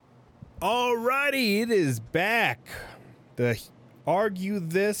Alrighty, it is back. The Argue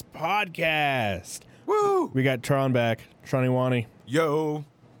This podcast. Woo! We got Tron back. Troniwani, Yo!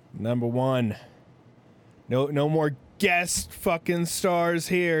 number one. No more guest fucking stars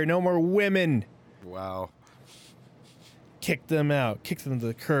here. No more women. Wow. Kick them out. Kick them to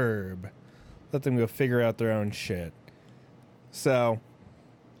the curb. Let them go figure out their own shit. So,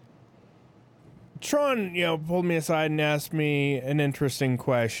 Tron, pulled me aside and asked me an interesting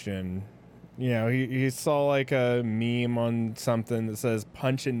question. He saw like a meme on something that says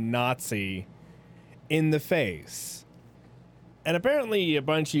punch a Nazi in the face. And apparently a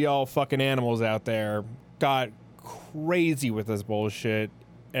bunch of y'all fucking animals out there got crazy with this bullshit.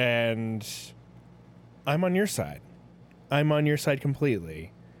 And I'm on your side. I'm on your side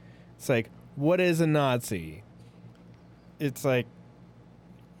completely. It's like, what is a Nazi? It's like,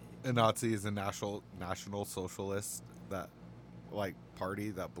 A Nazi is a national socialist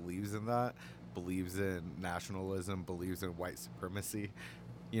party that believes in that, believes in nationalism, believes in white supremacy,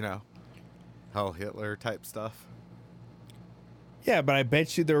 Heil Hitler type stuff. yeah, but I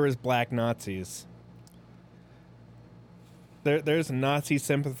bet you there was black Nazis. There's Nazi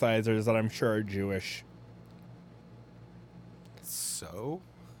sympathizers that I'm sure are Jewish. So?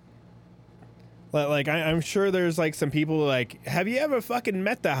 I'm sure there's like some people like, have you ever fucking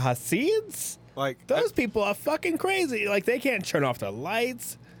met the Hasids? Those people are fucking crazy. Like, they can't turn off the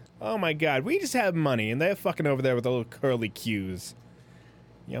lights. Oh my god, we just have money, and they're fucking over there with the little curly cues.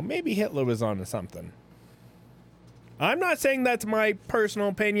 Maybe Hitler was onto something. I'm not saying that's my personal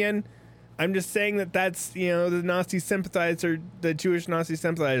opinion. I'm just saying that's, the Nazi sympathizer, the Jewish Nazi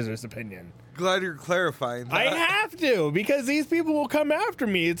sympathizer's opinion. Glad you're clarifying that. I have to, because these people will come after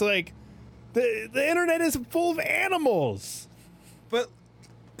me. It's like, the internet is full of animals. But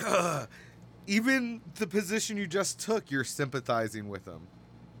even the position you just took, you're sympathizing with them.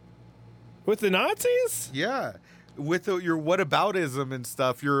 With the Nazis? Yeah. With your whataboutism and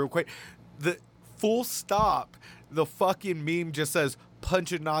stuff, you're quite... The full stop, the fucking meme just says,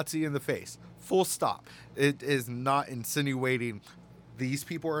 punch a Nazi in the face. Full stop. It is not insinuating these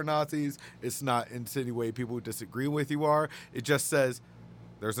people are Nazis. It's not insinuating people who disagree with you are. It just says,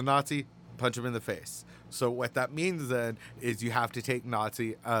 there's a Nazi, punch him in the face. So what that means then is you have to take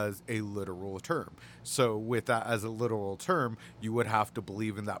Nazi as a literal term. So with that as a literal term, you would have to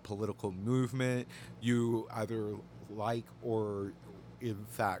believe in that political movement. You either like or in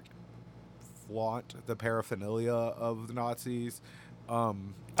fact flaunt the paraphernalia of the Nazis. I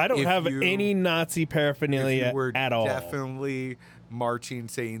don't have any Nazi paraphernalia at all. Definitely marching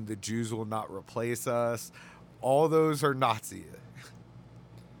saying the Jews will not replace us. All those are Nazi.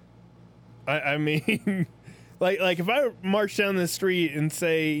 I mean, like if I march down the street and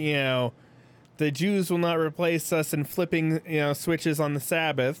say, the Jews will not replace us in flipping, switches on the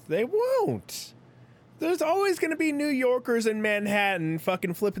Sabbath, they won't. There's always going to be New Yorkers in Manhattan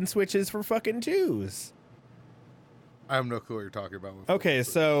fucking flipping switches for fucking Jews. I have no clue what you're talking about. Okay,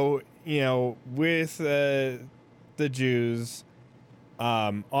 so, with the Jews,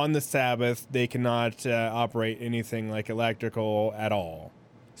 on the Sabbath, they cannot operate anything like electrical at all.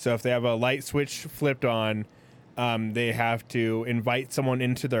 So if they have a light switch flipped on, they have to invite someone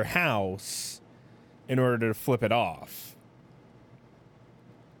into their house in order to flip it off.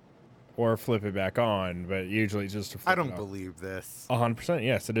 Or flip it back on, but usually just to flip I it don't off. believe this. 100%,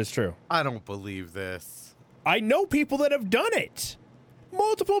 yes, it is true. I don't believe this. I know people that have done it.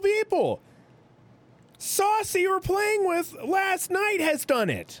 Multiple people. Saucy you were playing with last night has done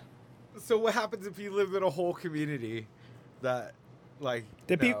it. So what happens if you live in a whole community that,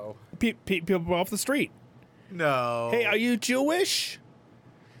 no. People off the street. No. Hey, are you Jewish?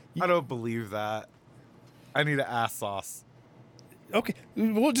 I don't believe that. I need an ass sauce. Okay,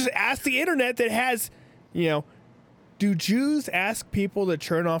 we'll just ask the internet that has, do Jews ask people to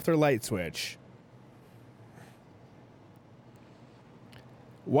turn off their light switch?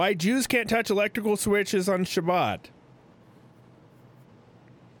 Why Jews can't touch electrical switches on Shabbat?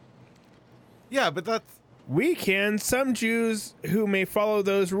 Yeah, but that's... We can. Some Jews who may follow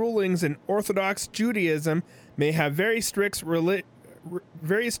those rulings in Orthodox Judaism may have very strict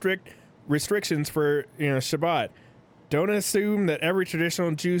restrictions for Shabbat. Don't assume that every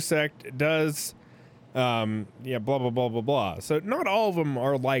traditional Jew sect does. Blah blah blah blah blah. So not all of them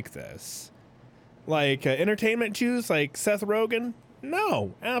are like this. Like entertainment Jews, like Seth Rogen.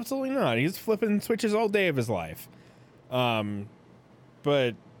 No, absolutely not. He's flipping switches all day of his life.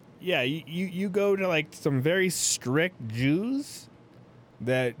 But yeah, you go to like some very strict Jews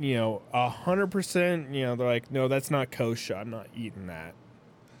that 100%. They're like, no, that's not kosher. I'm not eating that.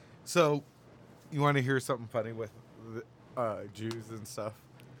 So, you want to hear something funny with Jews and stuff?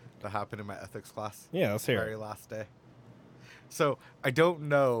 that happened in my ethics class. Yeah, let's hear Very it. last day. So I don't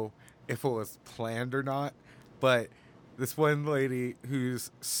know if it was planned or not, but this one lady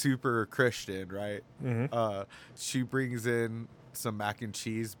who's super Christian, right? Mm-hmm. She brings in some mac and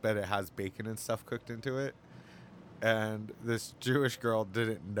cheese, but it has bacon and stuff cooked into it. And this Jewish girl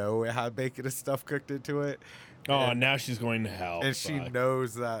didn't know it had bacon and stuff cooked into it. Oh, and, now she's going to hell. and she Fuck.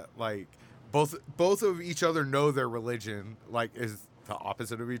 knows that like both of each other know their religion like is the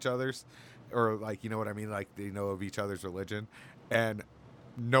opposite of each other's, or like, you know what I mean, like they know of each other's religion, and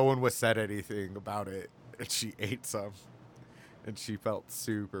no one was said anything about it, and she ate some, and she felt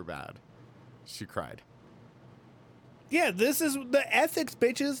super bad. She cried. Yeah, this is the ethics,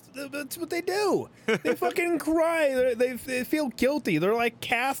 bitches. That's what they do. They fucking cry. They feel guilty. They're like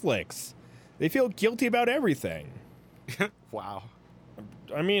Catholics. They feel guilty about everything. Wow.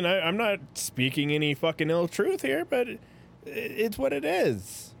 I mean, I'm not speaking any fucking ill truth here, but it's what it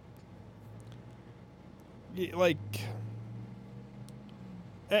is. Like,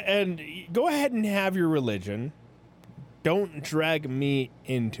 and go ahead and have your religion. Don't drag me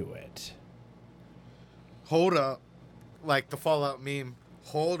into it. Hold up. Like the Fallout meme.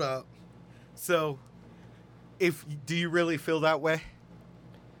 Hold up. So, do you really feel that way?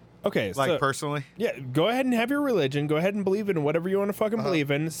 Okay, Like so, personally? yeah, go ahead and have your religion. Go ahead and believe in whatever you want to fucking believe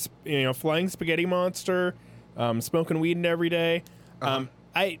in. You know, flying spaghetti monster, smoking weed every day.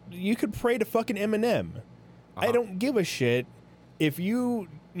 You could pray to fucking Eminem. I don't give a shit. If you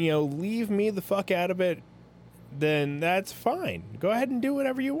leave me the fuck out of it, then that's fine. Go ahead and do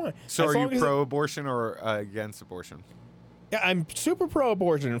whatever you want. So As are long you as pro-abortion or against abortion? Yeah, I'm super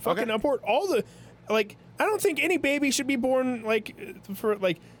pro-abortion. Fucking abort all the, like, I don't think any baby should be born, like, for,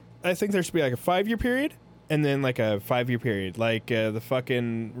 like, I think there should be, like, a 5-year period, and then, like, a 5-year period, like, the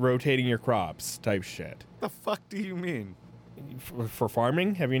fucking rotating your crops type shit. The fuck do you mean? For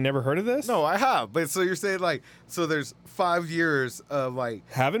farming? Have you never heard of this? No, I have. But so you're saying, like, so there's 5 years of, like,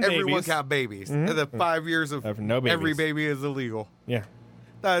 Having everyone babies. can have babies. And then 5 years of Have no every babies. baby is illegal. Yeah.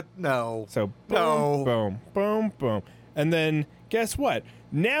 No. So, boom, No. boom, boom, boom. And then, guess what?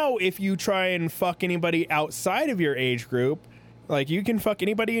 Now, if you try and fuck anybody outside of your age group, like, you can fuck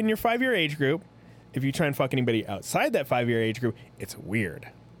anybody in your 5-year age group. If you try and fuck anybody outside that 5-year age group, it's weird.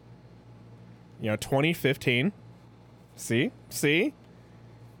 2015. See?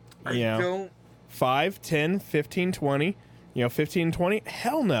 I don't. 5, 10, 15, 20. 15, 20.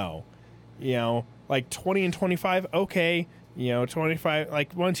 Hell no. Like 20 and 25. Okay. 25.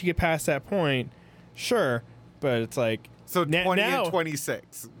 Like, once you get past that point, sure. But it's like. So 20 now, and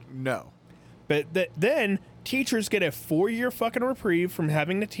 26. No. But then teachers get a 4-year fucking reprieve from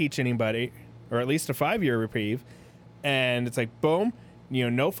having to teach anybody, or at least a 5-year reprieve. And it's like, boom.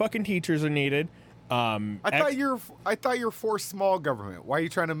 No fucking teachers are needed. I thought you're for small government. Why are you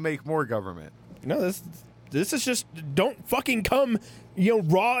trying to make more government? No, this is just, don't fucking come,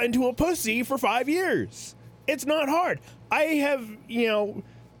 raw into a pussy for 5 years. It's not hard. I have,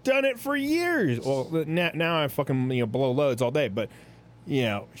 done it for years. Well, now I fucking, blow loads all day, but,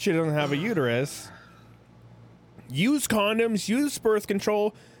 she doesn't have a uterus. Use condoms, use birth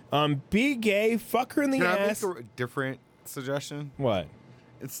control, be gay, fuck her in the Can ass. I make a different suggestion? What?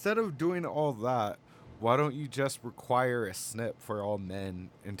 Instead of doing all that, why don't you just require a SNP for all men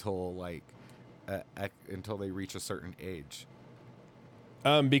until until they reach a certain age?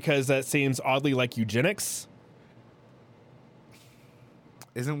 Because that seems oddly like eugenics.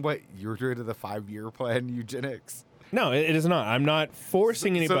 Isn't what you're doing to the 5-year plan eugenics? No, it is not. I'm not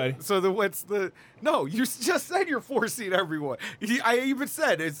forcing anybody. No, you just said you're forcing everyone. I even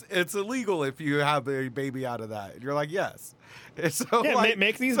said it's illegal if you have a baby out of that. And you're like, yes. And so, Yeah,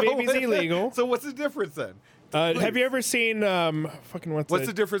 make these babies illegal. So what's the difference then? Have you ever seen What's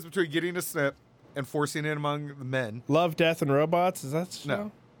the difference between getting a SNP and forcing it among the men? Love, Death, and Robots? Is that the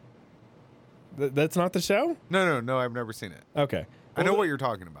show? No. That's not the show? No, I've never seen it. Okay. I know what you're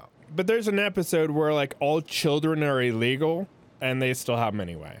talking about. But there's an episode where, like, all children are illegal, and they still have them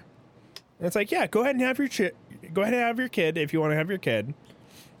anyway. And it's like, yeah, go ahead and have your kid if you want to have your kid.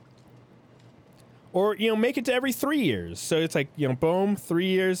 Or, make it to every 3 years. So it's like, boom, 3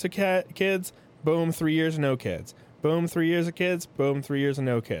 years of kids, boom, 3 years of no kids. Boom, 3 years of kids, boom, 3 years of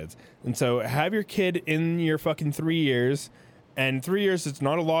no kids. And so have your kid in your fucking 3 years, and 3 years is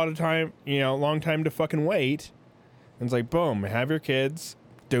not a lot of time, long time to fucking wait. And it's like, boom, have your kids,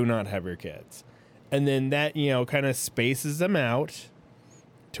 do not have your kids. And then that, kind of spaces them out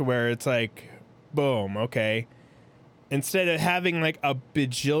to where it's like, boom, okay. Instead of having like a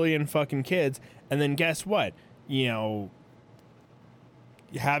bajillion fucking kids, and then guess what?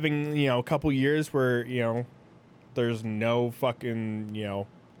 Having, a couple years where, there's no fucking,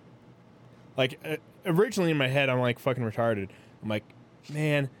 Like, originally in my head, I'm like fucking retarded. I'm like,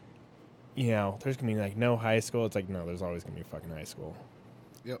 man, you know, there's gonna be like no high school. It's like, no, there's always gonna be fucking high school.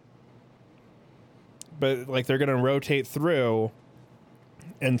 Yep. But like, they're gonna rotate through,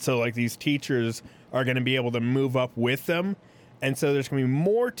 and so like these teachers are gonna be able to move up with them, and so there's gonna be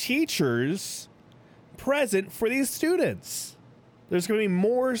more teachers present for these students. There's going to be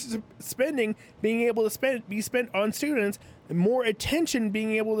more spending being able to be spent on students, and more attention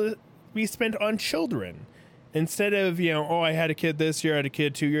being able to be spent on children. Instead of, you know, oh, I had a kid this year, I had a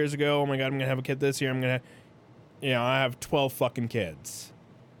kid 2 years ago. Oh my God, I'm going to have a kid this year. I'm going to, you know, I have 12 fucking kids.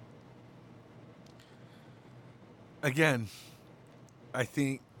 Again, I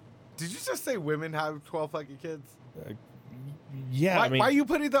think, did you just say women have 12 fucking kids? Yeah. Why, I mean, why are you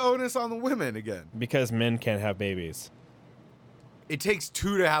putting the onus on the women again? because men can't have babies. It takes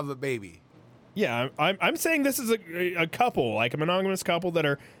 2 to have a baby. Yeah, I'm saying this is a couple, like a monogamous couple that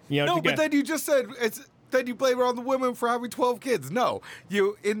are, you know, No, but then you just said then you blame it on the women for having 12 kids. No,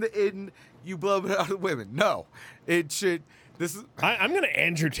 you you blame it on the women. No, it should. This is. I'm gonna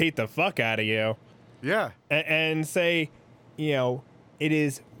Andrew Tate the fuck out of you. Yeah. And say, you know, it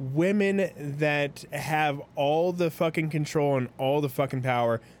is women that have all the fucking control and all the fucking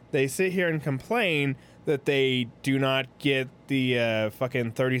power. They sit here and complain that they do not get the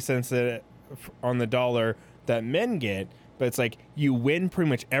fucking 30 cents on the dollar that men get. But it's like, you win pretty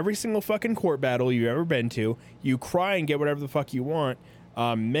much every single fucking court battle you've ever been to. You cry and get whatever the fuck you want.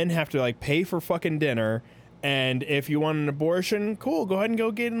 Men have to like pay for fucking dinner. And if you want an abortion, cool, go ahead and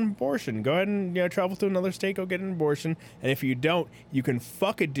go get an abortion. Go ahead and, you know, travel to another state, go get an abortion. And if you don't, you can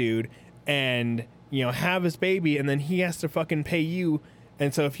fuck a dude and, you know, have his baby, and then he has to fucking pay you.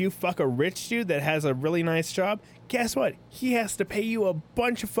 And so if you fuck a rich dude that has a really nice job, guess what? He has to pay you a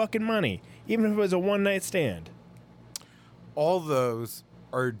bunch of fucking money, even if it was a one-night stand. All those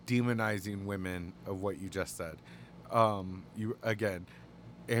are demonizing women of what you just said. You again,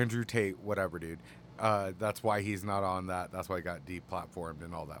 Andrew Tate, whatever, dude. That's why he's not on that. That's why he got deplatformed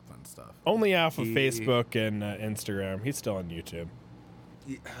and all that fun stuff. Only off of Facebook and Instagram. He's still on YouTube.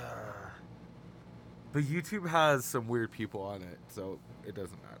 But YouTube has some weird people on it, so it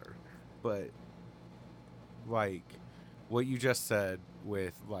doesn't matter. But, like, what you just said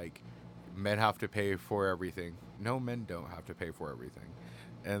with, like, men have to pay for everything. No, men don't have to pay for everything.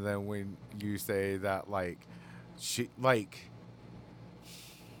 And then when you say that, like,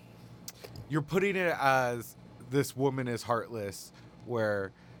 you're putting it as this woman is heartless,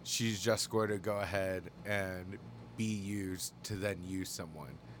 where she's just going to go ahead and be used to then use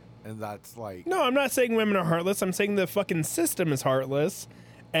someone. And that's like... No, I'm not saying women are heartless. I'm saying the fucking system is heartless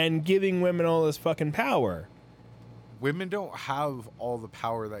and giving women all this fucking power. Women don't have all the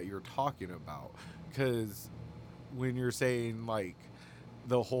power that you're talking about. Because when you're saying, like,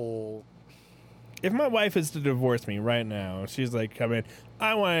 the whole... If my wife is to divorce me right now, she's like, come in,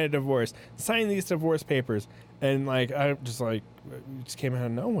 I want a divorce, sign these divorce papers. And, like, I just, like, it just came out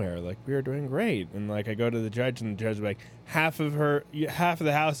of nowhere. Like, we were doing great. And, like, I go to the judge, and the judge is like, half of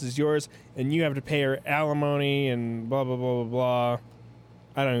the house is yours, and you have to pay her alimony and blah, blah, blah, blah, blah.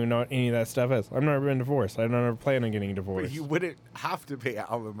 I don't even know what any of that stuff is. I've never been divorced. I don't ever plan on getting divorced. But you wouldn't have to pay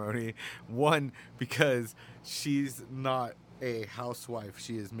alimony. One, because she's not a housewife.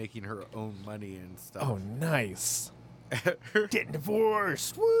 She is making her own money and stuff. Oh, nice. Getting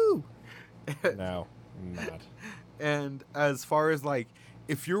divorced. Woo! No, I'm not. And as far as, like,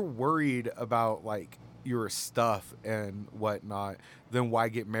 if you're worried about, like, your stuff and whatnot, then why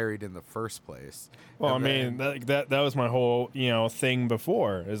get married in the first place? Well, And I mean, that was my whole, you know, thing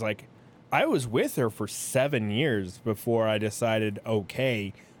before. Is like, I was with her for 7 years before I decided,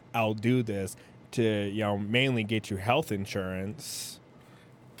 okay, I'll do this to, you know, mainly get you health insurance.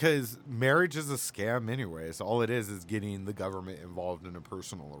 Because marriage is a scam anyways. All it is getting the government involved in a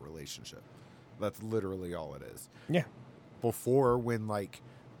personal relationship. That's literally all it is. Yeah. Before, when, like,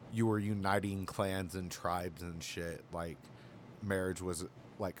 you were uniting clans and tribes and shit, like, marriage was,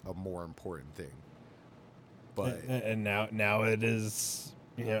 like, a more important thing. But And now it is,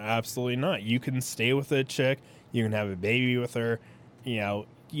 you know, absolutely not. You can stay with a chick, you can have a baby with her, you know.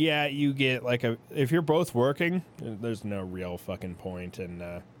 Yeah, you get like if you're both working, there's no real fucking point in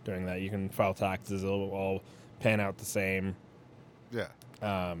doing that. You can file taxes; it'll all pan out the same. yeah.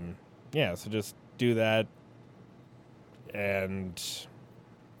 Yeah. So just do that, and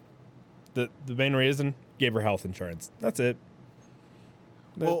the main reason, gave her health insurance. That's it.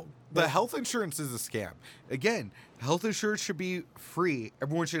 Well, the health insurance is a scam. Again, health insurance should be free.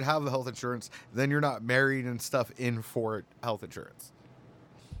 Everyone should have the health insurance. Then you're not married and stuff in for health insurance.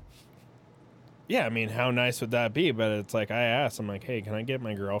 Yeah, I mean, how nice would that be? But it's like, I asked, I'm like, hey, can I get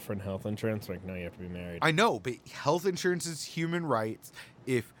my girlfriend health insurance? Like, no, you have to be married. I know, but health insurance is human rights.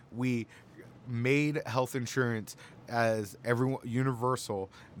 If we made health insurance as everyone universal,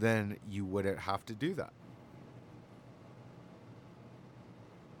 then you wouldn't have to do that.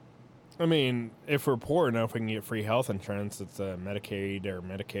 I mean, if we're poor enough, we can get free health insurance. It's Medicaid or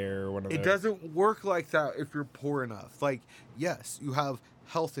Medicare or one of those. It doesn't work like that if you're poor enough. Like, yes, you have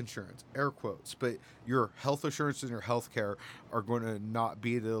health insurance, air quotes, but your health insurance and your health care are going to not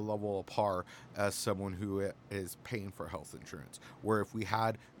be to the level of par as someone who is paying for health insurance. Where if we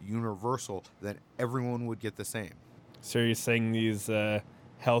had universal, then everyone would get the same. So you're saying these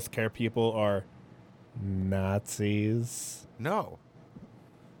healthcare people are Nazis? No,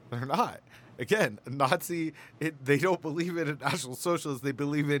 they're not. Again, Nazi, they don't believe in a National Socialist. They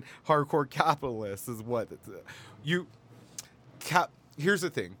believe in hardcore capitalists is what. Here's the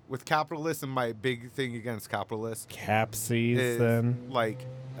thing. With capitalists, and my big thing against capitalists. Capsies, is, then? like,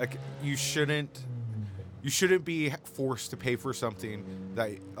 you shouldn't be forced to pay for something that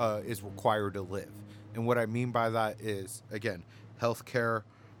is required to live. And what I mean by that is, again, healthcare,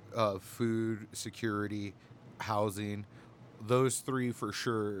 food, security, housing. Those three for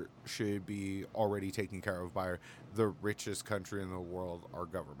sure should be already taken care of by the richest country in the world, our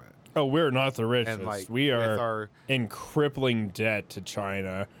government. Oh, we're not the richest. And like, we are in crippling debt to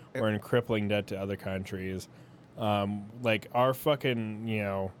China. We're in crippling debt to other countries. Like our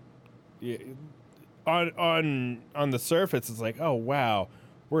fucking, on the surface, it's like, oh wow,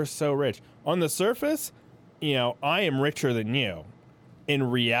 we're so rich. On the surface, I am richer than you. In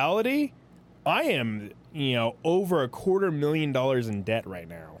reality, I am, over $250,000 in debt right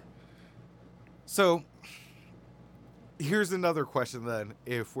now. So here's another question then.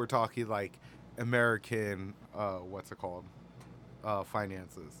 If we're talking like American,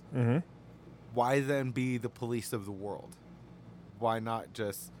 finances. Mm-hmm. Why then be the police of the world? Why not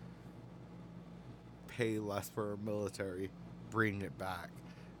just pay less for our military, bring it back,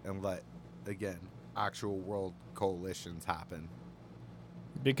 and let, again, actual world coalitions happen?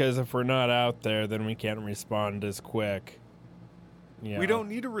 Because if we're not out there, then we can't respond as quick. Yeah. We don't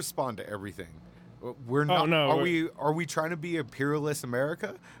need to respond to everything. We're not. Oh, no, are we trying to be imperialist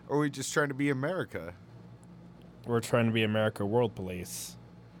America, or are we just trying to be America? We're trying to be America World Police.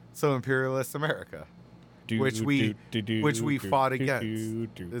 So imperialist America, which we fought against,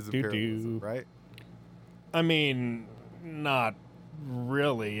 is imperialism, right? I mean, not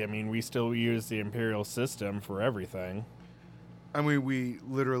really. I mean, we still use the imperial system for everything. I mean, we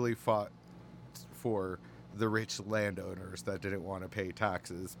literally fought for the rich landowners that didn't want to pay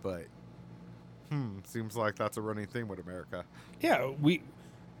taxes, but seems like that's a running thing with America. Yeah,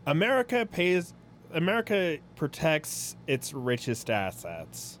 America protects its richest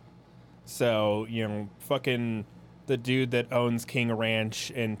assets. So, fucking the dude that owns King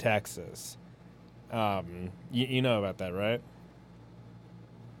Ranch in Texas. You know about that, right?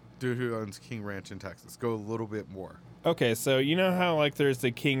 Dude who owns King Ranch in Texas. Go a little bit more. Okay, so you know how, like, there's the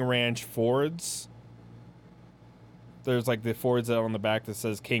King Ranch Fords? There's, like, the Fords out on the back that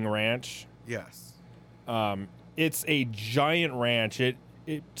says King Ranch. Yes. It's a giant ranch. It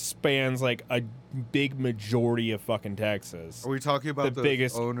spans, like, a big majority of fucking Texas. Are we talking about the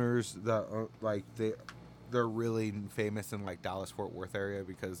biggest owners that, like, they're really famous in, like, Dallas-Fort Worth area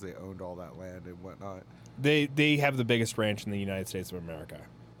because they owned all that land and whatnot? They have the biggest ranch in the United States of America.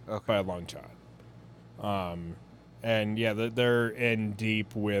 Okay. By a long shot. And yeah, they're in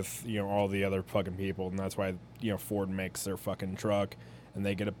deep with, all the other fucking people, and that's why, Ford makes their fucking truck, and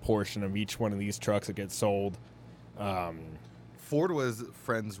they get a portion of each one of these trucks that gets sold. Ford was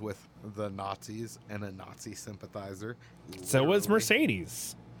friends with the Nazis and a Nazi sympathizer. So was Literally.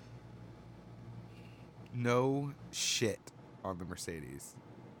 Mercedes. No shit on the Mercedes.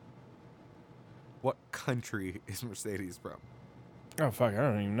 What country is Mercedes from? Oh, fuck, I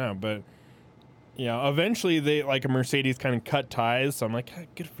don't even know, but... Yeah, eventually they, like, a Mercedes kind of cut ties, so I'm like,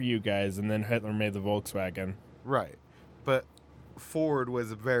 good for you guys, and then Hitler made the Volkswagen. Right. But Ford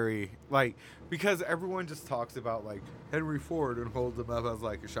was very, like, because everyone just talks about, like, Henry Ford and holds him up as,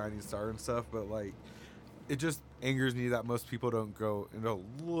 like, a shining star and stuff, but, like, it just angers me that most people don't go into a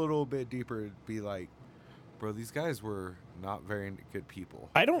little bit deeper and be like, bro, these guys were not very good people.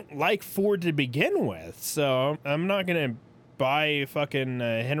 I don't like Ford to begin with, so I'm not going to buy fucking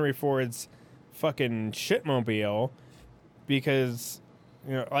Henry Ford's fucking shitmobile because,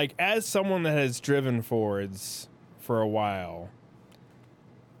 like, as someone that has driven Fords for a while,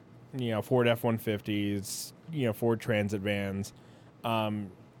 Ford F-150s, Ford Transit vans,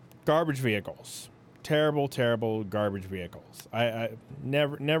 garbage vehicles. Terrible, terrible garbage vehicles. I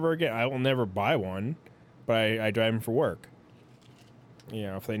never again. I will never buy one, but I drive them for work. You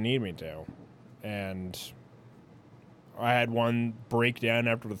know, if they need me to. And I had one break down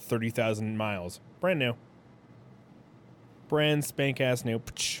after 30,000 miles. Brand new. Brand spank ass new.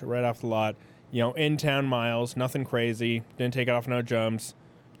 Right off the lot. You know, in town miles. Nothing crazy. Didn't take it off no jumps.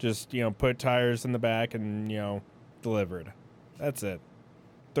 Just, you know, put tires in the back and, you know, delivered. That's it.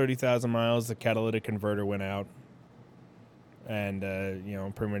 30,000 miles. The catalytic converter went out. And, you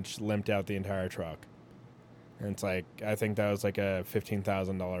know, pretty much limped out the entire truck. And it's like, I think that was like a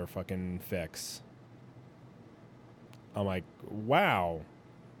 $15,000 fucking fix. I'm like, wow.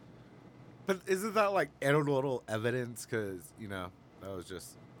 But isn't that like anecdotal evidence? Because, you know, that was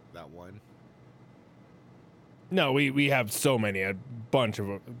just that one. No, we have so many, a bunch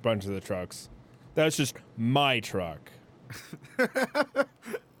of the trucks. That's just my truck.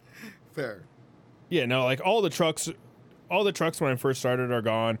 Fair. Yeah, no, like all the trucks when I first started are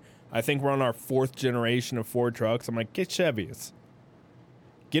gone. I think we're on our 4th generation of Ford trucks. I'm like, get Chevys.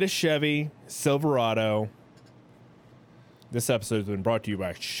 Get a Chevy Silverado. This episode's been brought to you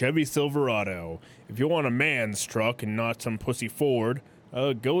by Chevy Silverado. If you want a man's truck and not some pussy Ford,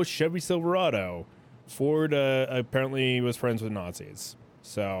 go with Chevy Silverado. Ford apparently was friends with Nazis.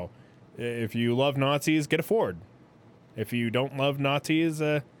 So if you love Nazis, get a Ford. If you don't love Nazis,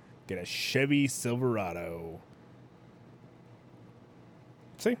 get a Chevy Silverado.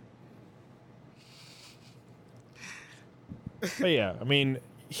 See? But yeah, I mean,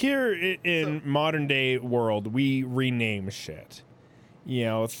 here in modern day world, we rename shit. You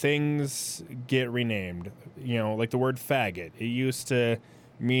know, things get renamed. You know, like the word faggot. It used to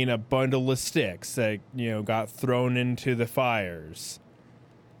mean a bundle of sticks that, you know, got thrown into the fires.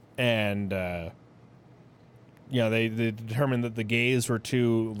 And, you know, they determined that the gays were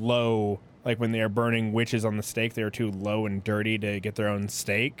too low. Like when they are burning witches on the stake, they were too low and dirty to get their own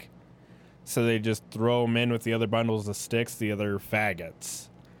stake. So they just throw them in with the other bundles of sticks, the other faggots.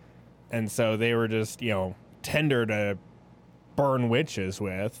 And so they were just, you know, tender to burn witches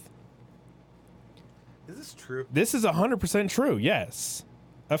with. Is this true? This is 100% true, yes.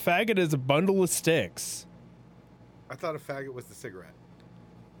 A faggot is a bundle of sticks. I thought a faggot was the cigarette.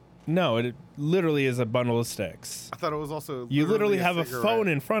 No, it literally is a bundle of sticks. I thought it was also You literally have a cigarette. phone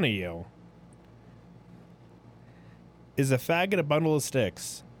in front of you. Is a faggot a bundle of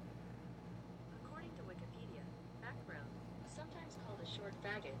sticks? According to Wikipedia, background, sometimes called a short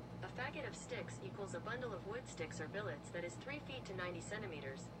faggot, a faggot of sticks equals a bundle of wood sticks or billets that is 3 feet to 90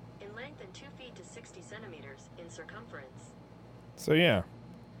 centimeters in length and 2 feet to 60 centimeters in circumference. So yeah,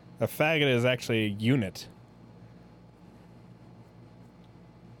 a faggot is actually a unit.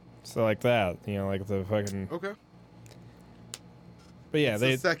 So like that, you know, like the fucking. Okay. But yeah, It's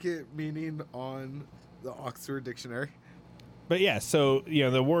they. the second meaning on the Oxford Dictionary. But yeah, so you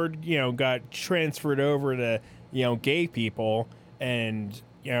know the word, you know, got transferred over to, you know, gay people, and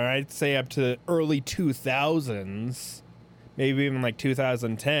you know I'd say up to the early 2000s, maybe even like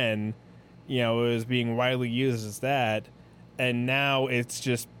 2010, you know, it was being widely used as that, and now it's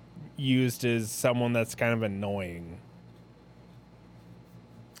just used as someone that's kind of annoying.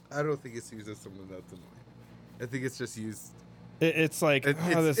 I don't think it's used as someone that's annoying. I think it's just used. It's like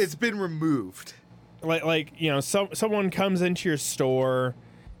It's been removed. like you know, someone comes into your store,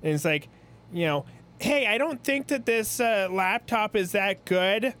 and it's like, you know, hey, I don't think that this laptop is that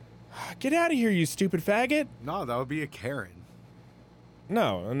good. Get out of here, you stupid faggot. No, that would be a Karen.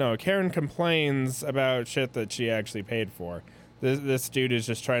 No, Karen complains about shit that she actually paid for. This dude is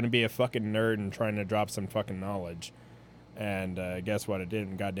just trying to be a fucking nerd and trying to drop some fucking knowledge. And guess what? It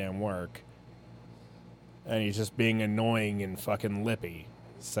didn't goddamn work. And he's just being annoying and fucking lippy.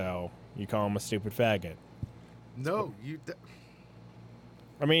 So you call him a stupid faggot. No,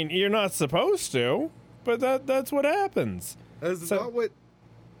 I mean, you're not supposed to, but that's what happens. That's So- not what.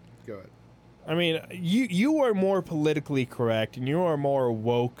 Go ahead. I mean, you are more politically correct and you are more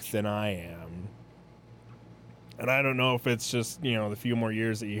woke than I am. And I don't know if it's just, you know, the few more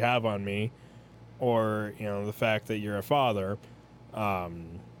years that you have on me, or, you know, the fact that you're a father.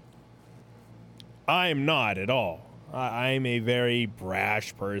 I'm not at all. I'm a very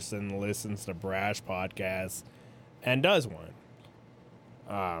brash person, listens to brash podcasts, and does one.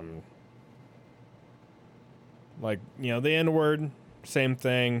 Like, you know, the N-word, same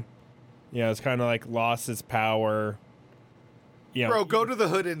thing. You know, it's kind of like lost its power. You know, Bro, go to the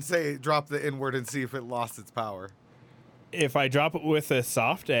hood and drop the N-word and see if it lost its power. if I drop it with a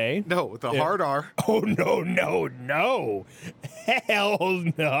soft A. No, with a Yeah. hard R. Oh, no. Hell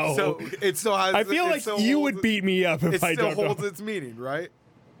no. So it still has. I feel it like still you holds- would beat me up if It I still don't know. holds its meaning, right?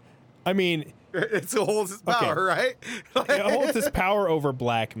 I mean, It holds its power, right? It holds its power over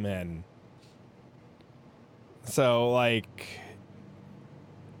black men. So, like,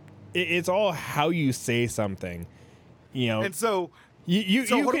 it's all how you say something, you know. And so,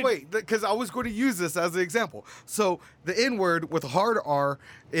 wait, because I was going to use this as an example. So the N word with a hard R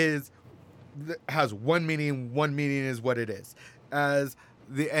has one meaning. One meaning is what it is. As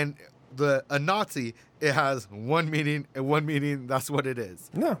a Nazi, it has one meaning, and one meaning that's what it is.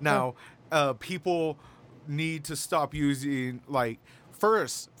 No. Now, people need to stop using like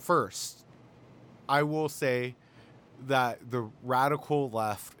first. I will say that the radical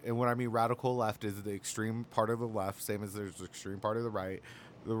left, and when I mean radical left is the extreme part of the left, same as there's the extreme part of the right.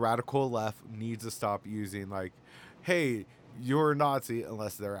 The radical left needs to stop using like, hey, you're a Nazi,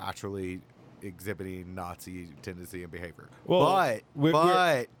 unless they're actually exhibiting Nazi tendency and behavior. Well,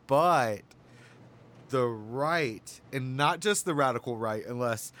 but the right, and not just the radical right,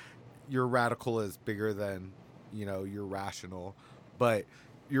 unless your radical is bigger than, your rational, but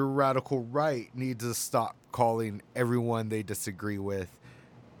your radical right needs to stop calling everyone they disagree with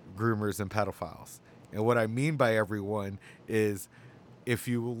groomers and pedophiles. And what I mean by everyone is, if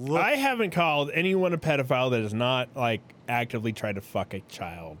you look, I haven't called anyone a pedophile that has not like actively tried to fuck a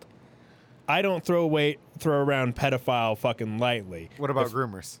child. I don't throw around pedophile fucking lightly. What about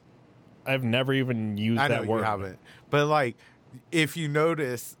groomers? I've never even used that word. You haven't. But like, if you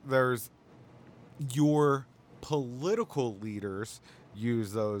notice, there's your political leaders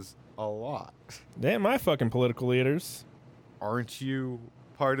use those a lot. Damn, my fucking political leaders. Aren't you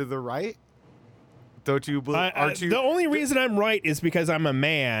part of the right? Don't you believe? Aren't you? The only reason I'm right is because I'm a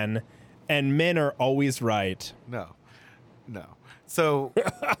man, and men are always right. No. So,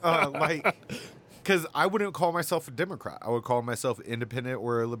 because I wouldn't call myself a Democrat. I would call myself independent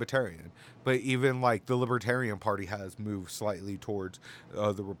or a libertarian. But even like the Libertarian Party has moved slightly towards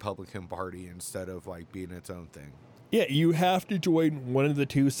the Republican Party instead of like being its own thing. Yeah, you have to join one of the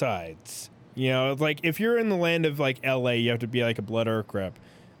two sides. Like if you're in the land of like LA, you have to be like a blood earth grip.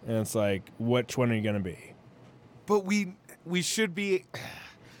 And it's like, which one are you going to be? But we should be,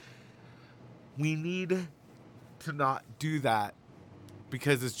 we need to not do that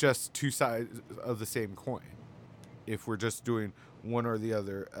because it's just two sides of the same coin. If we're just doing one or the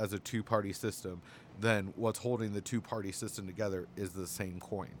other as a two-party system, then what's holding the two-party system together is the same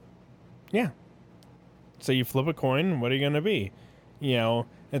coin. Yeah. So you flip a coin, what are you going to be?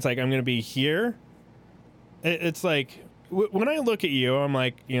 It's like, I'm going to be here. It's like, when I look at you, I'm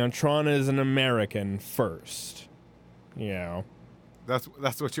like, Tron is an American first. That's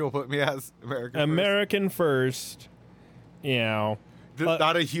what you'll put me as, American first.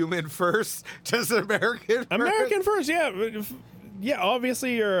 Not a human first, just American first. American first, yeah. Yeah,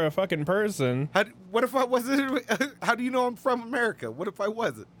 obviously you're a fucking person. What if I wasn't? How do you know I'm from America? What if I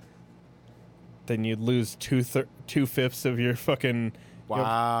wasn't? Then you'd lose 2/5 of your fucking...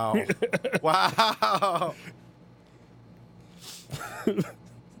 Wow. Wow.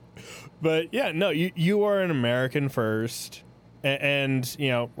 But yeah, no, you are an American first. And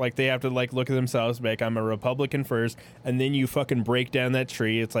like they have to like look at themselves, like I'm a Republican first, and then you fucking break down that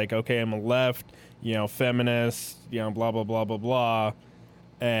tree. It's like, okay, I'm a left, feminist, blah blah blah blah blah,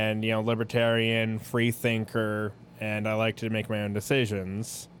 and libertarian, free thinker, and I like to make my own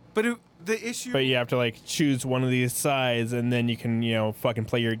decisions. But the issue, but you have to like choose one of these sides, and then you can fucking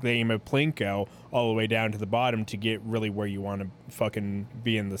play your game of Plinko all the way down to the bottom to get really where you want to fucking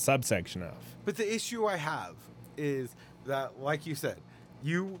be in the subsection of. But the issue I have is that, like you said,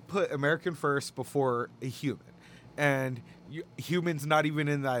 you put American first before a human, and human's not even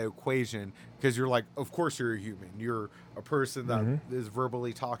in that equation because you're like, of course you're a human. You're a person that is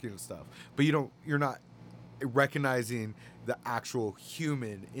verbally talking and stuff, but you're not recognizing the actual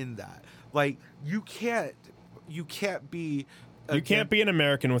human in that. Like you can't be an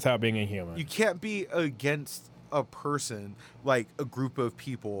American without being a human. You can't be against a person, like a group of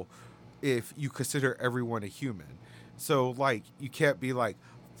people, if you consider everyone a human. So, like, you can't be like,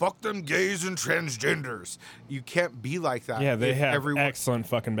 fuck them gays and transgenders. You can't be like that. Yeah, they have excellent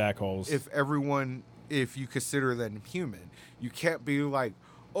fucking backholes. If you consider them human. You can't be like,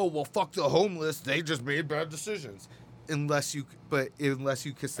 oh, well, fuck the homeless. They just made bad decisions. Unless you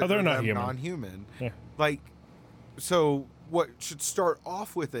consider they're not them human. Non-human. Yeah. Like, so what should start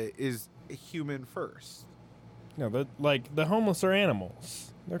off with it is a human first. No, the homeless are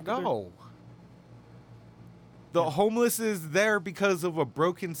animals. No. The homeless is there because of a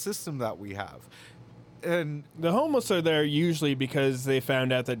broken system that we have. And the homeless are there usually because they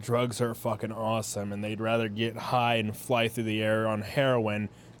found out that drugs are fucking awesome and they'd rather get high and fly through the air on heroin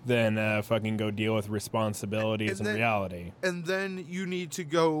than fucking go deal with responsibilities and reality. And then you need to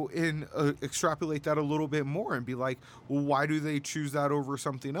go and extrapolate that a little bit more and be like, well, why do they choose that over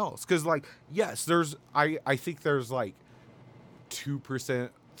something else? Because, like, yes, I think there's like 2%,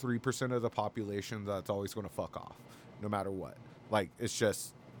 3% of the population that's always going to fuck off no matter what. Like, it's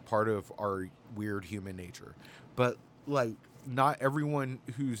just part of our weird human nature. But, like, not everyone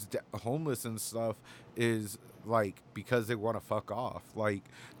who's homeless and stuff is like because they want to fuck off. Like,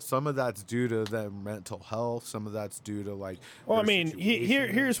 some of that's due to their mental health, some of that's due to like, well, I mean,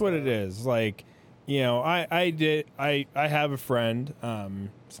 here's what it is. Like, you know, I have a friend,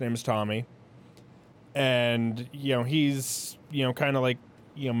 his name is Tommy, and you know, he's, you know, kind of like,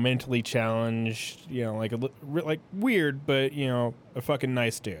 you know, mentally challenged, you know, like like weird, but, you know, a fucking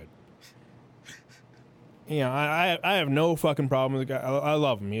nice dude. You know, I have no fucking problem with the guy. I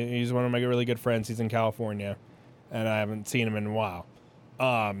love him. He's one of my really good friends. He's in California, and I haven't seen him in a while.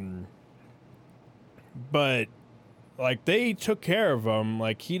 But, like, they took care of him.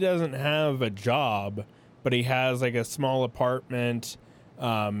 Like, he doesn't have a job, but he has, like, a small apartment.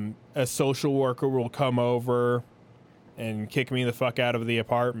 A social worker will come over and kick me the fuck out of the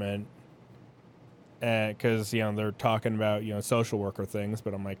apartment. Because, you know, they're talking about, you know, social worker things.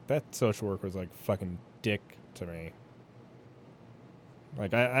 But I'm like, that social worker was, like, fucking dick to me.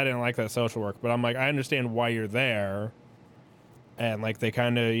 Like, I didn't like that social work, but I'm like, I understand why you're there. And like, they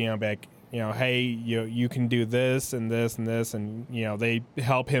kind of, you know, like, you know, hey, you can do this and this and this, and, you know, they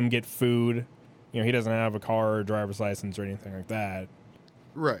help him get food. You know, he doesn't have a car or driver's license or anything like that.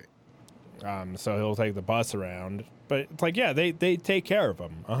 Right. So he'll take the bus around. But it's like, yeah, they take care of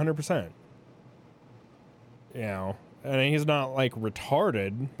him 100%. You know, I mean, he's not like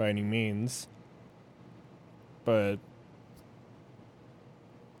retarded by any means. But,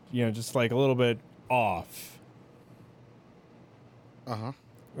 you know, just like a little bit off. Uh-huh.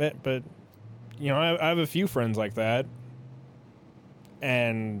 But you know, I have a few friends like that.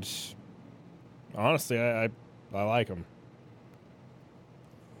 And honestly, I like them.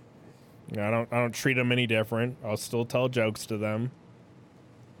 You know, I don't treat them any different. I'll still tell jokes to them.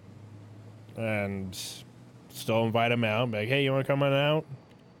 And still invite them out. Be like, hey, you want to come on out?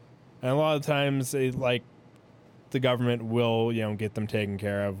 And a lot of times, they like, the government will, you know, get them taken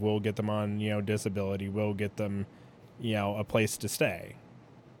care of. We'll get them on, you know, disability. We'll get them, you know, a place to stay.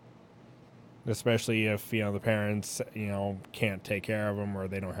 Especially if, you know, the parents, you know, can't take care of them or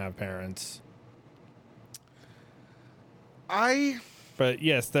they don't have parents. But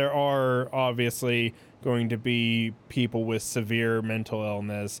yes, there are obviously going to be people with severe mental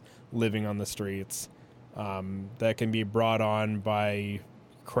illness living on the streets that can be brought on by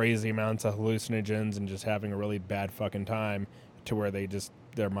crazy amounts of hallucinogens and just having a really bad fucking time to where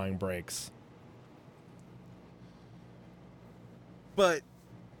their mind breaks. But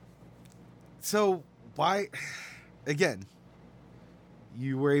so why, again,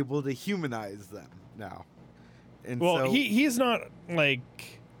 you were able to humanize them now. And well, so, he's not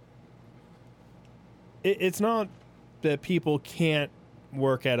like, it's not that people can't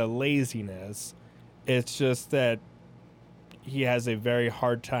work out of laziness. It's just that he has a very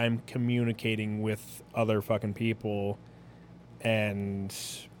hard time communicating with other fucking people. And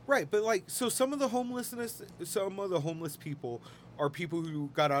right, but like, so some of the homeless people are people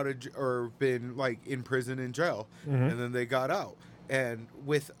who got out of or been like in prison and jail, and then they got out. And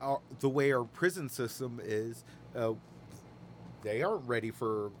with the way our prison system is, they aren't ready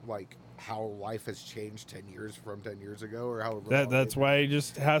for like how life has changed 10 years from 10 years ago, or how that's why you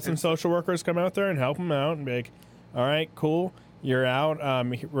just have some social workers come out there and help them out and be like, all right, cool, you're out.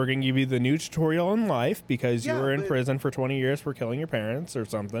 We're going to give you the new tutorial on life because you were in prison for 20 years for killing your parents or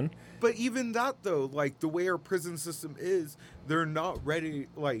something. But even that, though, like the way our prison system is, they're not ready.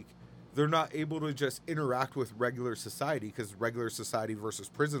 Like, they're not able to just interact with regular society, because regular society versus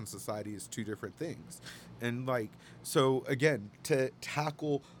prison society is two different things. And like, so again, to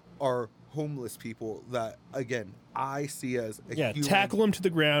tackle our homeless people that, again, I see as a human, tackle them to the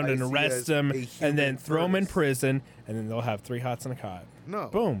ground and arrest them and then throw them in prison, and then they'll have 3 hots and a cot. No.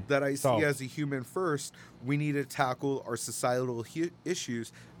 Boom. That I Solved. see as a human first. We need to tackle our societal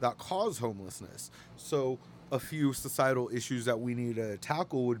issues that cause homelessness. So a few societal issues that we need to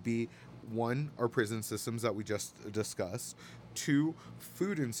tackle would be, 1, our prison systems that we just discussed, 2,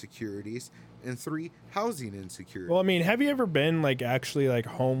 food insecurities, and 3, housing insecurity. Well, I mean, have you ever been like actually like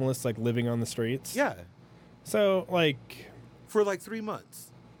homeless, like living on the streets? Yeah. So like For like 3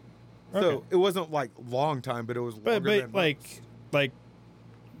 months. Okay. So it wasn't like long time, but it was longer than months. like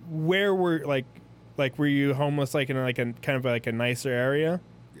where were like were you homeless like in like a kind of like a nicer area?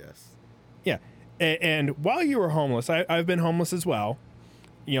 Yes. Yeah. And while you were homeless, I've been homeless as well.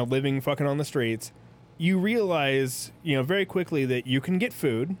 living fucking on the streets, you realize, very quickly that you can get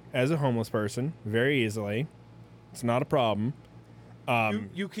food as a homeless person very easily. It's not a problem.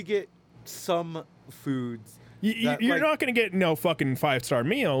 You could get some foods. You're not going to get no fucking 5-star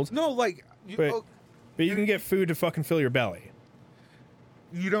meals. No, like, but you can get food to fucking fill your belly.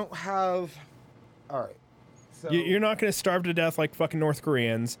 You don't have. All right. So You're not going to starve to death like fucking North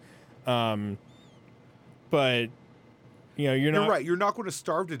Koreans. But you're not right. You're not going to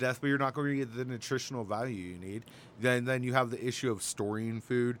starve to death, but you're not going to get the nutritional value you need. Then you have the issue of storing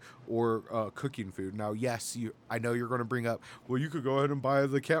food or cooking food. Now, yes, I know you're going to bring up, well, you could go ahead and buy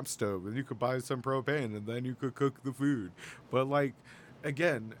the camp stove, and you could buy some propane, and then you could cook the food. But like,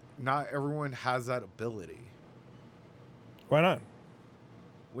 again, not everyone has that ability. Why not?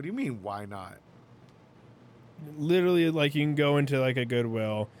 What do you mean? Why not? Literally, like, you can go into like a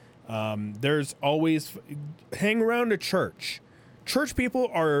Goodwill. There's always hang around a church. Church people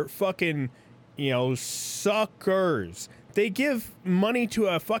are fucking, suckers. They give money to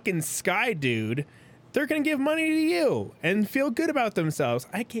a fucking sky dude. They're gonna give money to you and feel good about themselves.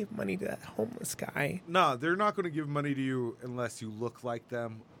 I gave money to that homeless guy. No, they're not going to give money to you unless you look like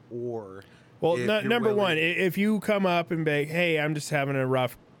them or. Well, if you're number willing- one, if you come up and be, hey, I'm just having a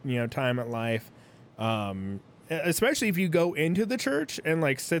rough, time at life. Especially if you go into the church and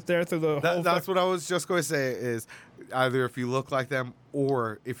like sit there through the whole. That's what I was just going to say is either if you look like them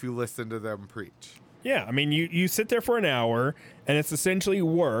or if you listen to them preach. Yeah, I mean, you sit there for an hour and it's essentially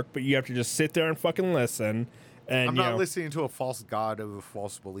work, but you have to just sit there and fucking listen. And I'm not listening to a false god of a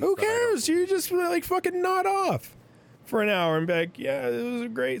false belief. Who that I don't cares? You just like fucking nod off for an hour and be like, yeah, it was a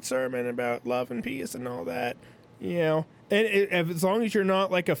great sermon about love and peace and all that, And as long as you're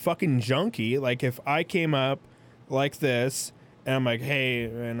not like a fucking junkie, like if I came up like this and I'm like, hey,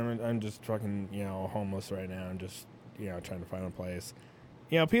 man, I'm just fucking, homeless right now. I'm just, trying to find a place.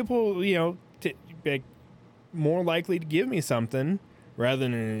 People, be more likely to give me something rather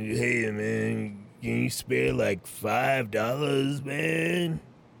than, hey, man, can you spare like $5, man?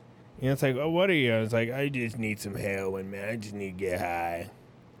 It's like, oh, what are you? It's like, I just need some heroin, man. I just need to get high.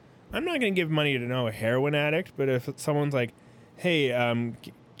 I'm not going to give money to no heroin addict, but if someone's like, hey,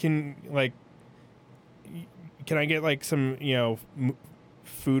 can I get like some,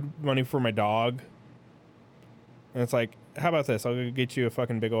 food money for my dog? And it's like, how about this? I'll go get you a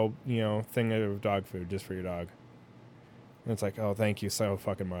fucking big old, thing of dog food just for your dog. And it's like, oh, thank you so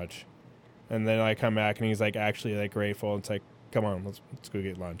fucking much. And then I come back and he's like actually like grateful. It's like, come on, let's go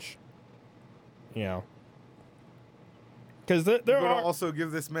get lunch. Because there You're are gonna also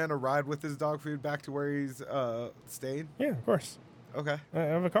give this man a ride with his dog food back to where he's staying. Yeah, of course. Okay, I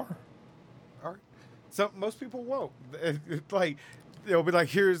have a car. all right. Most people won't. Like they'll be like,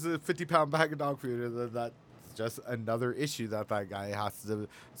 "Here's a 50-pound bag of dog food," and then that's just another issue that guy has to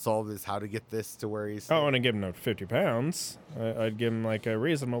solve is how to get this to where he's. I don't want to give him no 50 pounds. I'd give him like a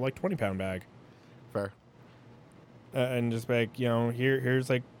reasonable like 20-pound bag. Fair. And just be like, here's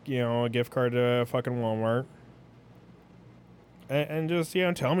like, a gift card to fucking Walmart. And just,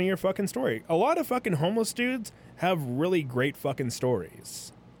 tell me your fucking story. A lot of fucking homeless dudes have really great fucking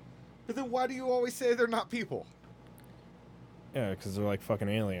stories. But then why do you always say they're not people? Yeah, because they're like fucking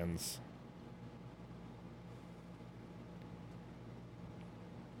aliens.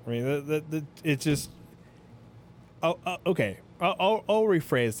 I mean, it's just... okay, I'll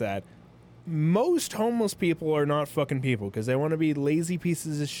rephrase that. Most homeless people are not fucking people because they want to be lazy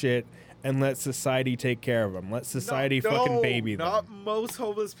pieces of shit and let society take care of them. Let society fucking baby them. Not most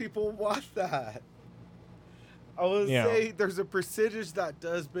homeless people want that. I would Yeah. say there's a percentage that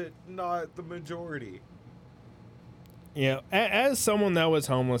does, but not the majority. As someone that was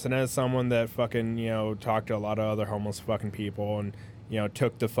homeless and as someone that fucking, talked to a lot of other homeless fucking people and,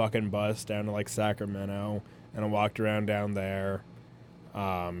 took the fucking bus down to like Sacramento and I walked around down there,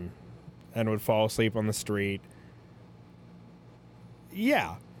 and would fall asleep on the street.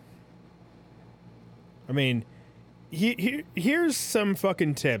 Yeah. I mean, here's some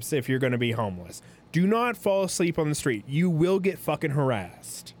fucking tips if you're going to be homeless. Do not fall asleep on the street. You will get fucking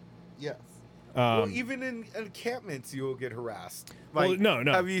harassed. Yes. Well, even in encampments, you will get harassed. Like, well,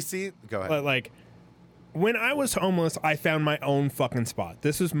 no. Have you seen? Go ahead. Like, when I was homeless, I found my own fucking spot.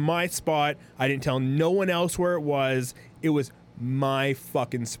 This was my spot. I didn't tell no one else where it was. It was my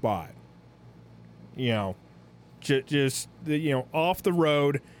fucking spot. Just off the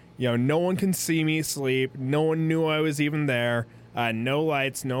road. No one can see me sleep. No one knew I was even there. No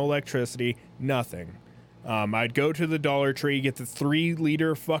lights, no electricity, nothing. I'd go to the Dollar Tree, get the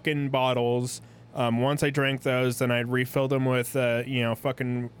 3-liter fucking bottles. Once I drank those, then I'd refill them with,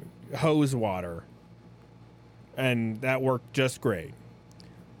 fucking hose water. And that worked just great.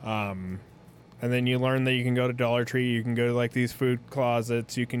 And then you learn that you can go to Dollar Tree, you can go to like these food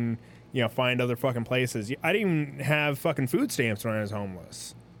closets, you can, find other fucking places. I didn't even have fucking food stamps when I was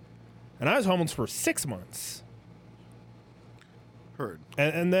homeless. And I was homeless for 6 months. Heard.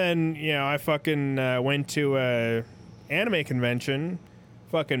 And then, I fucking went to a anime convention,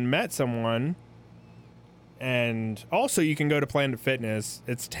 fucking met someone. And also you can go to Planet Fitness.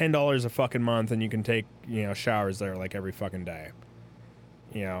 It's $10 a fucking month and you can take, showers there like every fucking day.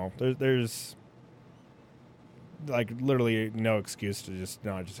 There's like literally no excuse to just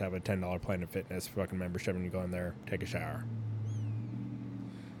not just have a $10 Planet Fitness fucking membership and you go in there, take a shower.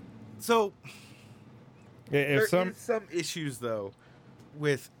 So If there is some issues though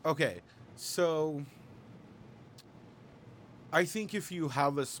with, so I think if you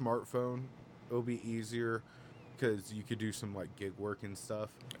have a smartphone, it'll be easier because you could do some like gig work and stuff.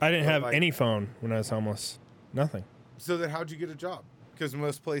 I didn't have any phone when I was homeless. Nothing. So then how'd you get a job? Because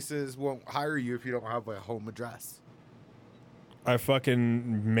most places won't hire you if you don't have a home address. I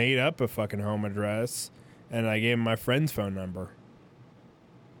fucking made up a fucking home address and I gave him my friend's phone number.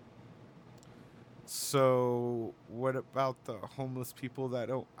 So what about the homeless people that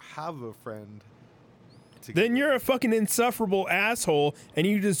don't have a friend? Then you're a fucking insufferable asshole and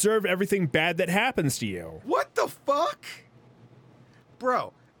you deserve everything bad that happens to you. What the fuck?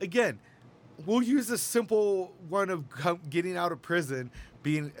 Bro, again, we'll use a simple one of getting out of prison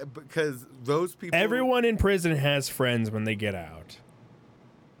because those people... Everyone in prison has friends when they get out.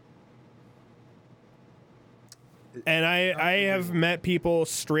 And I have met people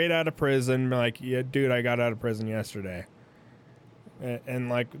straight out of prison like, yeah, dude, I got out of prison yesterday. And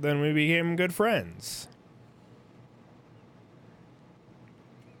like, then we became good friends.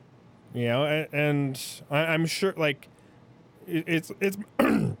 And I'm sure, like, it's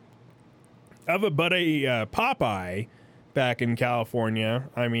I have a buddy, Popeye, back in California.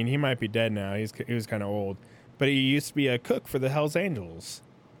 I mean, he might be dead now. He was kind of old, but he used to be a cook for the Hells Angels.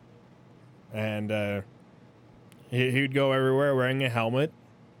 And he'd go everywhere wearing a helmet,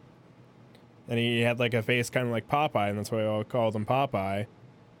 and he had like a face kind of like Popeye, and that's why we all called him Popeye.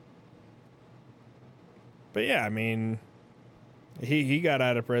 But yeah, I mean, he got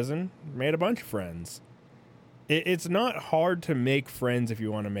out of prison, made a bunch of friends. It's not hard to make friends if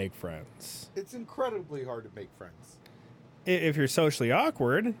you want to make friends. It's incredibly hard to make friends. If you're socially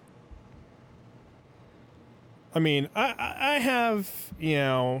awkward. I mean, I have,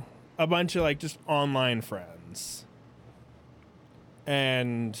 a bunch of like just online friends.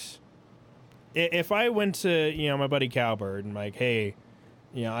 And if I went to, my buddy Cowbird and like, hey,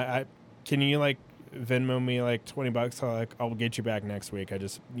 I can you like Venmo me like $20? I'll get you back next week. I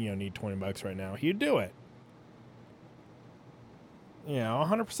just, need $20 right now. He'd do it.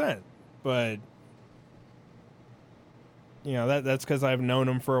 100%. But, that's because I've known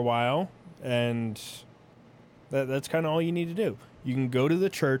him for a while. And that's kind of all you need to do. You can go to the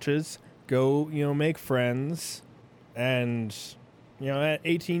churches, go, make friends. And, at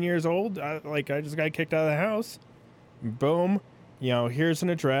 18 years old, I just got kicked out of the house. Boom. Here's an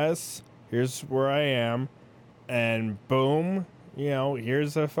address. Here's where I am. And boom,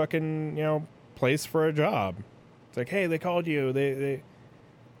 here's a fucking, place for a job. It's like, hey, they called you. They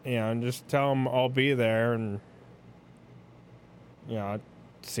and just tell them I'll be there and,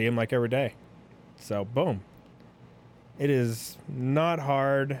 see them like every day. So, boom. It is not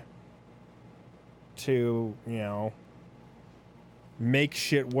hard to, make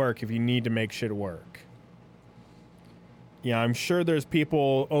shit work if you need to make shit work. I'm sure there's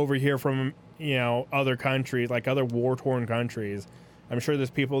people over here from, other countries, like other war-torn countries. I'm sure there's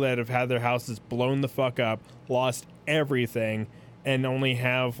people that have had their houses blown the fuck up, lost everything, and only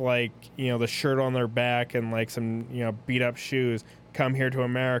have, like, the shirt on their back and, like, some, beat-up shoes, come here to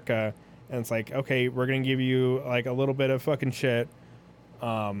America, and it's like, okay, we're going to give you, like, a little bit of fucking shit,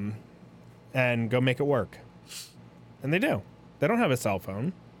 and go make it work. And they do. They don't have a cell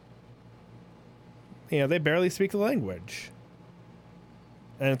phone. They barely speak the language.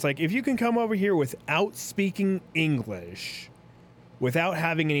 And it's like, if you can come over here without speaking English, without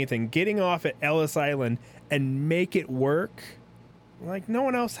having anything, getting off at Ellis Island and make it work, like, no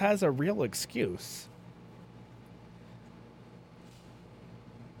one else has a real excuse.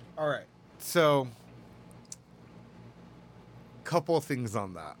 All right. So, couple of things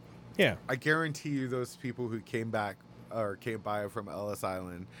on that. Yeah. I guarantee you those people who came back or came by from Ellis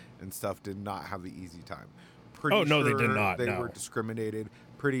Island and stuff did not have the easy time. No, they did not. They were discriminated.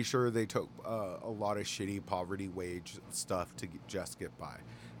 Pretty sure they took a lot of shitty poverty wage stuff to just get by.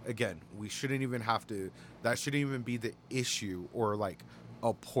 Again, we shouldn't even have to. That shouldn't even be the issue or like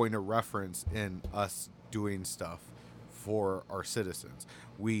a point of reference in us doing stuff for our citizens.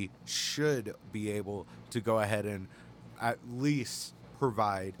 we should be able to go ahead and at least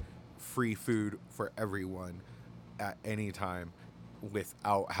provide free food for everyone at any time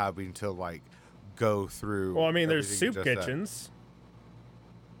without having to like go through. Well, I mean, there's everything you soup just said. kitchens.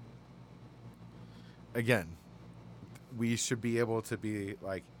 Again, we should be able to be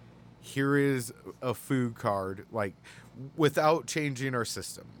like, here is a food card, like without changing our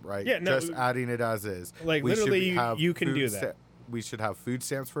system, right? Yeah, no, just adding it as is. Like, We should literally, have you can food do that. We should have food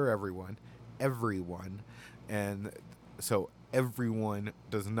stamps for everyone, and so everyone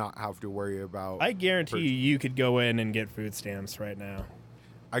does not have to worry about. I guarantee you could go in and get food stamps right now.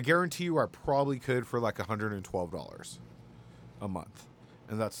 I guarantee you, I probably could for like $112 a month,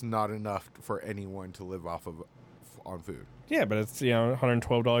 and that's not enough for anyone to live off of on food. Yeah, but it's, you know,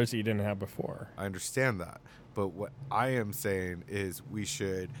 $112 that you didn't have before. I understand that, but what I am saying is we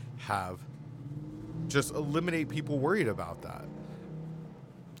should have just eliminate people worried about that.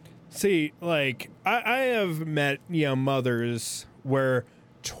 See, like, I have met, you know, mothers where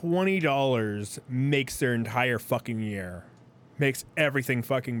 $20 makes their entire fucking year. Makes everything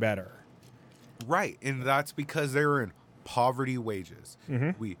fucking better. Right, and that's because they're in poverty wages.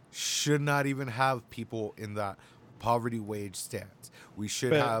 We should not even have people in that poverty wage stance. We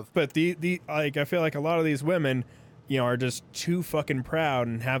should have. But the like, I feel like a lot of these women, you know, are just too fucking proud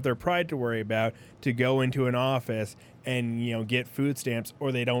and have their pride to worry about to go into an office and, you know, get food stamps,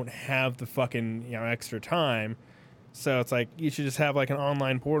 or they don't have the fucking, you know, extra time. So it's like, you should just have like an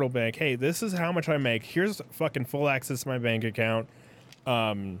online portal bank. Hey, this is how much I make. Here's fucking full access to my bank account.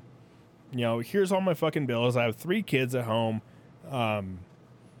 You know, here's all my fucking bills. I have 3 kids at home.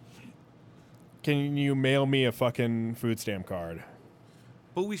 Can you mail me a fucking food stamp card?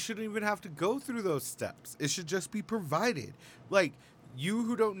 But we shouldn't even have to go through those steps. It should just be provided. Like, you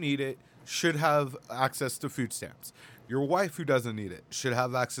who don't need it should have access to food stamps. Your wife who doesn't need it should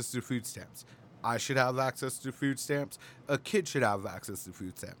have access to food stamps. I should have access to food stamps. A kid should have access to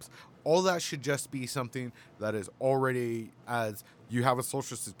food stamps. All that should just be something that is already, as you have a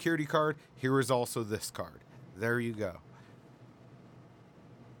social security card, here is also this card. There you go.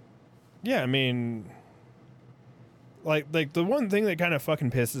 Yeah, I mean, like the one thing that kind of fucking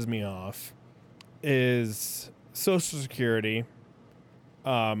pisses me off is Social Security.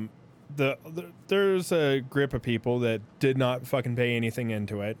 There's a grip of people that did not fucking pay anything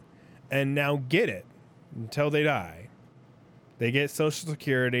into it, and now get it until they die. They get Social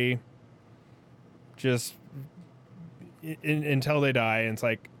Security just until they die, and it's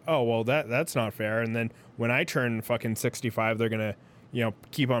like, oh well, that's not fair. And then when I turn fucking 65, they're gonna, you know,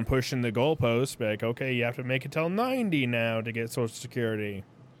 keep on pushing the goalposts. Be like, okay, you have to make it till 90 now to get Social Security.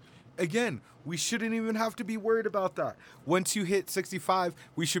 Again, we shouldn't even have to be worried about that. Once you hit 65,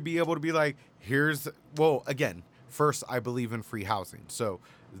 we should be able to be like, again, first, I believe in free housing. So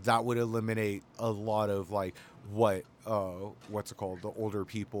that would eliminate a lot of like what's it called, the older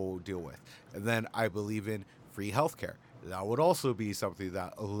people deal with. And then I believe in free healthcare. That would also be something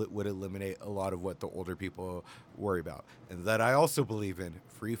that would eliminate a lot of what the older people worry about. And then I also believe in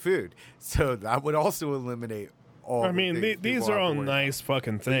free food. So that would also eliminate all I mean, these are all nice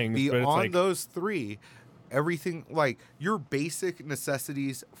fucking things. But it's beyond like, those three, everything, like your basic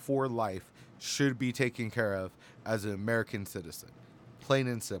necessities for life should be taken care of as an American citizen. Plain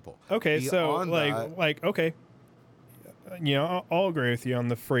and simple. okay, so Beyond that, okay, you know, I'll agree with you on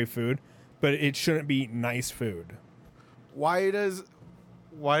the free food, but it shouldn't be nice food. why does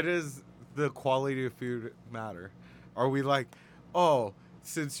the quality of food matter? Are we like, oh,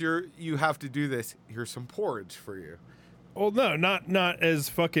 since you have to do this, here's some porridge for you? Well, no, not as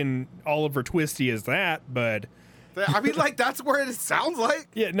fucking Oliver Twisty as that, but I mean, like, that's where it sounds like.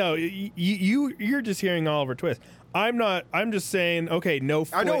 yeah, no, you're just hearing Oliver Twist. I'm not. I'm just saying, okay, no.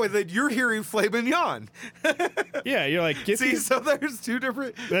 I know that you're hearing filet mignon. Yeah, you're like, get See, these- so there's two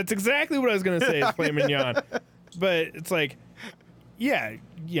different. That's exactly what I was gonna say. Is filet mignon, but it's like, yeah,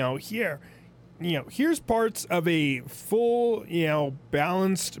 you know, here's parts of a full, you know,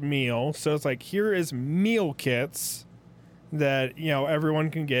 balanced meal. So it's like, here is meal kits that, you know,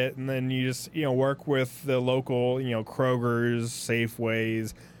 everyone can get, and then you just, you know, work with the local, you know, Kroger's,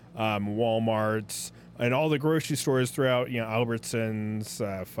 Safeways, Walmarts, and all the grocery stores throughout, you know,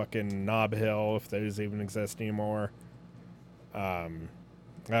 Albertsons, fucking Nob Hill, if those even exist anymore. I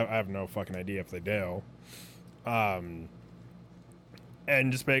have no fucking idea if they do. And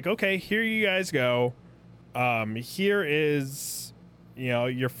just be like, okay, here you guys go. Here is, you know,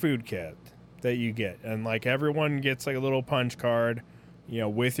 your food kit that you get. And like everyone gets like a little punch card, you know,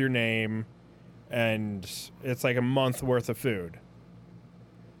 with your name, and it's like a month worth of food.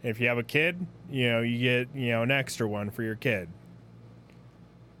 If you have a kid, you know, you get, you know, an extra one for your kid.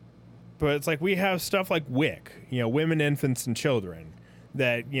 But it's like we have stuff like WIC, women, infants, and children,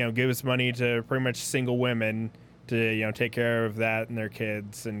 that gives money to pretty much single women to take care of that and their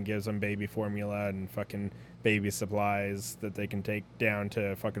kids, and gives them baby formula and fucking baby supplies that they can take down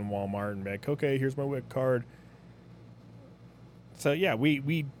to fucking Walmart and be like, okay, here's my WIC card. So yeah,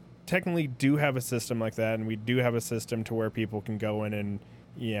 we technically do have a system like that, and we do have a system to where people can go in and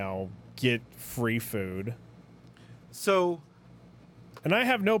get free food. So, and I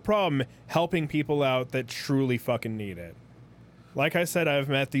have no problem helping people out that truly fucking need it. Like I said, I've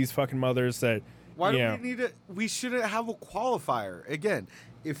met these fucking mothers that why do we need it? We shouldn't have a qualifier. Again,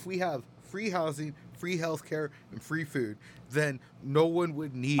 if we have free housing, free healthcare, and free food, then no one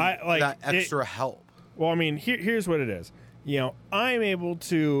would need that extra help. Well, I mean, here's what it is. I'm able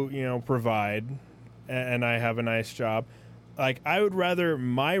to, provide, and I have a nice job. Like, I would rather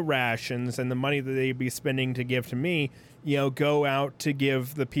my rations and the money that they'd be spending to give to me, go out to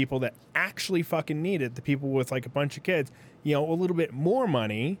give the people that actually fucking need it, the people with like a bunch of kids, a little bit more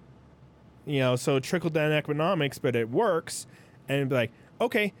money, so trickle down economics, but it works. And be like,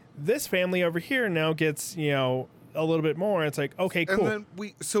 okay, this family over here now gets, a little bit more. It's like, okay, cool. And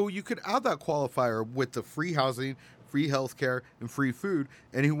then so you could add that qualifier with the free housing, free healthcare, and free food.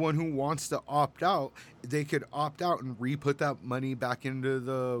 Anyone who wants to opt out, they could opt out and re-put that money back into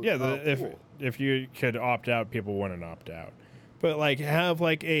the pool. If you could opt out, people wouldn't opt out. But like, have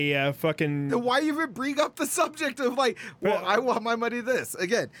like a fucking. Then why even bring up the subject of like, well, I want my money this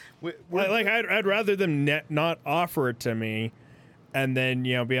again? I'd rather them not offer it to me, and then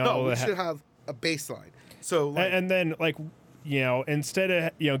be able to. No, we should have a baseline. So and then like, instead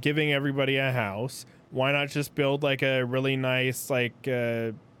of giving everybody a house, why not just build like a really nice like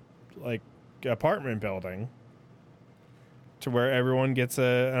apartment building to where everyone gets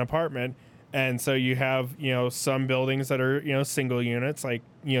an apartment. And so you have, some buildings that are, single units, like,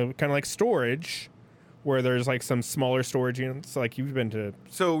 kind of like storage, where there's like some smaller storage units, like you've been to.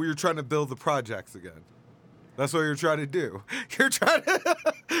 So you're trying to build the projects again. That's what you're trying to do. You're trying to.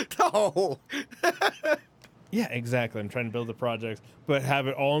 No. Yeah, exactly. I'm trying to build the projects, but have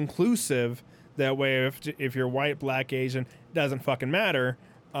it all inclusive. That way, if you're white, black, Asian, doesn't fucking matter.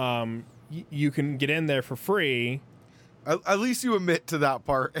 You can get in there for free. At least you admit to that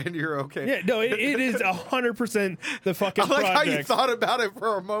part, and you're okay. Yeah, no, it is 100% the fucking. I like projects. how you thought about it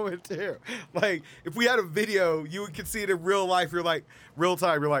for a moment too. Like, if we had a video, you could see it in real life. You're like, real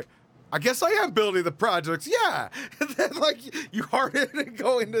time. You're like, I guess I am building the projects. Yeah, and then like you harden and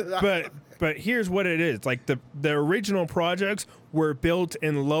go into that. But here's what it is: like the original projects were built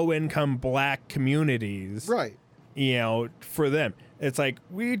in low income black communities, right? For them, it's like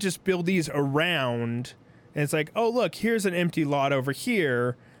we just build these around. And it's like, oh, look, here's an empty lot over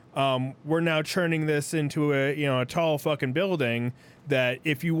here. We're now turning this into a tall fucking building that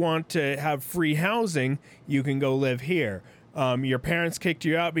if you want to have free housing, you can go live here. Your parents kicked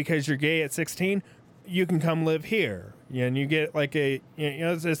you out because you're gay at 16. You can come live here. And you get like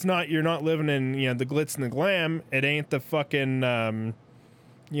it's not, you're not living in, the glitz and the glam. It ain't the fucking,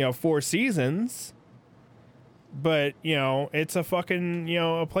 Four Seasons. But, it's a fucking,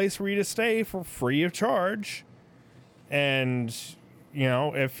 a place for you to stay for free of charge. And,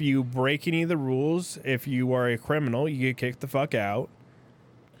 if you break any of the rules, if you are a criminal, you get kicked the fuck out.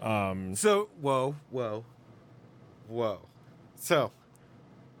 So, whoa. So,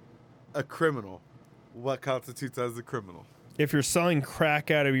 a criminal. What constitutes as a criminal? If you're selling crack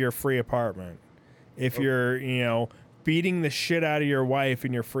out of your free apartment, if you're, beating the shit out of your wife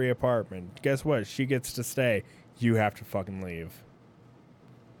in your free apartment, guess what? She gets to stay. You have to fucking leave.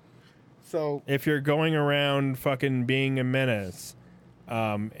 So if you're going around fucking being a menace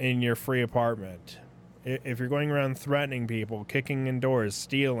in your free apartment, if you're going around threatening people, kicking in doors,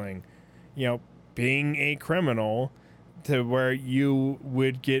 stealing, being a criminal to where you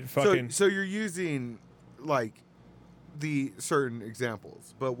would get fucking... So you're using, like, the certain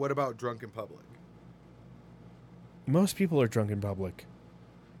examples, but what about drunk in public? Most people are drunk in public.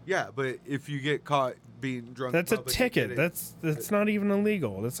 Yeah, but if you get caught being drunk that's in public... That's a ticket. That's not even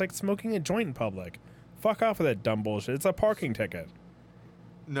illegal. That's like smoking a joint in public. Fuck off with that dumb bullshit. It's a parking ticket.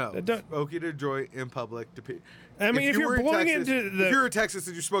 No, smoking a joint in public... I mean, if you're blowing into the... If you're in Texas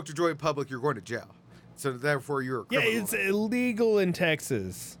and you smoked a joint in public, you're going to jail. So therefore, you're a criminal. Yeah, it's illegal in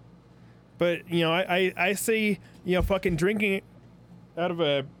Texas. But, I see, fucking drinking out of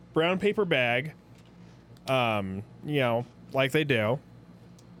a brown paper bag, like they do.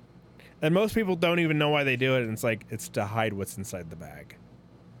 And most people don't even know why they do it. And it's like, it's to hide what's inside the bag.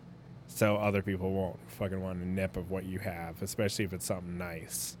 So other people won't fucking want a nip of what you have, especially if it's something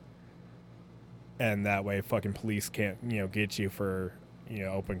nice. And that way fucking police can't, get you for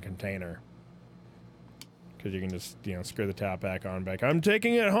open container. Because you can just, screw the tap back on, back. I'm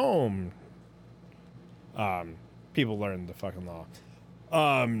taking it home. People learn the fucking law.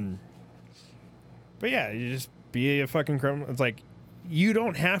 But yeah, you just be a fucking criminal. It's like, you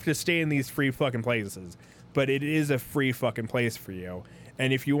don't have to stay in these free fucking places, but it is a free fucking place for you.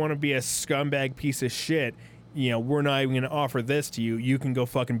 And if you want to be a scumbag piece of shit, we're not even going to offer this to you. You can go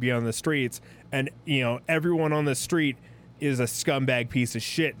fucking be on the streets. And, everyone on the street is a scumbag piece of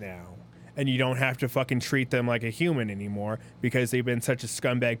shit now. And you don't have to fucking treat them like a human anymore because they've been such a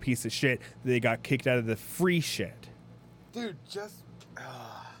scumbag piece of shit that they got kicked out of the free shit. Dude,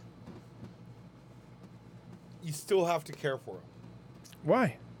 you still have to care for them.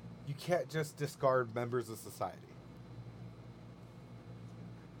 Why? You can't just discard members of society.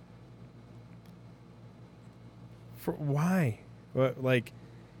 For why? Like,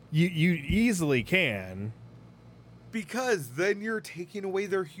 you easily can. Because then you're taking away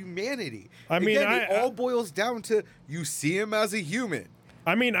their humanity. I mean, again, it all boils down to you see him as a human.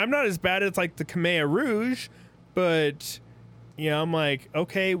 I mean, I'm not as bad as like the Khmer Rouge, but I'm like,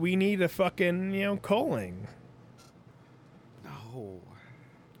 okay, we need a fucking culling. No.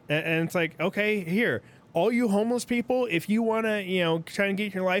 And it's like, okay, here, all you homeless people, if you want to, try and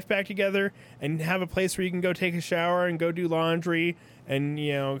get your life back together and have a place where you can go take a shower and go do laundry and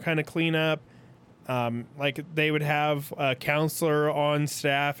kind of clean up. Like they would have a counselor on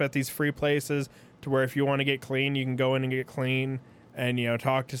staff at these free places to where if you want to get clean, you can go in and get clean and,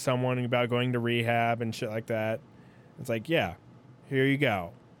 talk to someone about going to rehab and shit like that. It's like, yeah, here you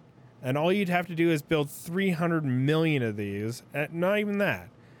go. And all you'd have to do is build 300 million of these. Not even that.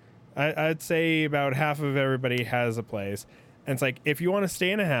 I'd say about half of everybody has a place. And it's like, if you want to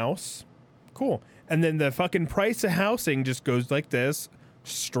stay in a house, cool. And then the fucking price of housing just goes like this,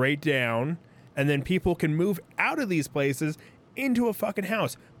 straight down. And then people can move out of these places into a fucking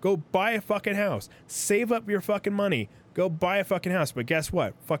house. Go buy a fucking house. Save up your fucking money. Go buy a fucking house. But guess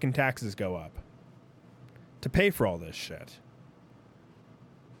what? Fucking taxes go up to pay for all this shit.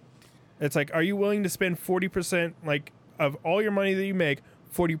 It's like, are you willing to spend 40%, like, of all your money that you make,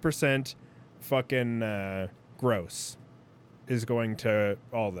 40% fucking gross is going to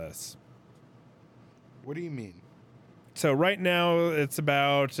all this? What do you mean? So right now it's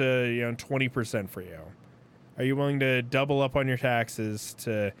about 20% for you. Are you willing to double up on your taxes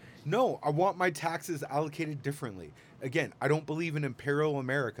to? No, I want my taxes allocated differently. Again, I don't believe in imperial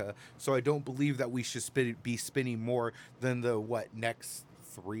America, so I don't believe that we should be spending more than the next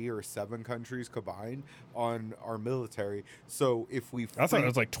 3 or 7 countries combined on our military. So if we I thought it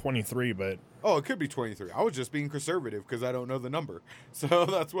was like 23, but it could be 23. I was just being conservative because I don't know the number. So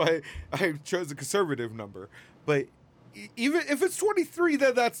that's why I chose a conservative number. But even if it's 23,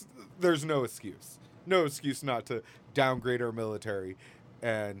 then there's no excuse. No excuse not to downgrade our military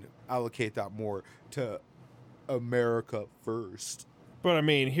and allocate that more to America first. But I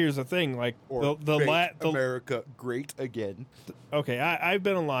mean, here's the thing: like Or America great again. Okay, I've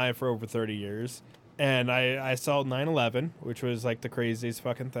been alive for over 30 years, and I saw 9/11, which was like the craziest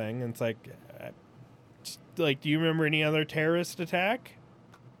fucking thing. And it's like, do you remember any other terrorist attack?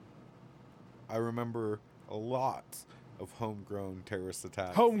 I remember a lot of homegrown terrorist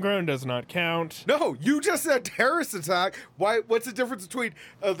attacks. Homegrown does not count. No, you just said terrorist attack. Why? What's the difference between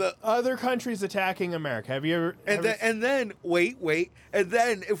the other countries attacking America? Have you ever? And then wait. And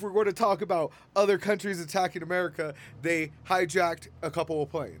then if we're going to talk about other countries attacking America, they hijacked a couple of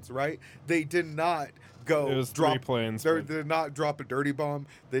planes, right? They did not go. It was 3 planes. They did not drop a dirty bomb.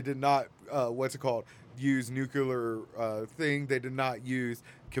 They did not. Use nuclear thing. They did not use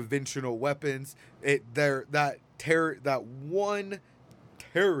conventional weapons. That one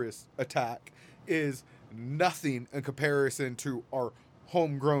terrorist attack is nothing in comparison to our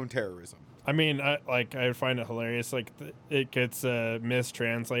homegrown terrorism. I mean, I find it hilarious. Like, it gets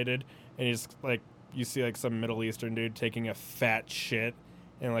mistranslated, and you see like some Middle Eastern dude taking a fat shit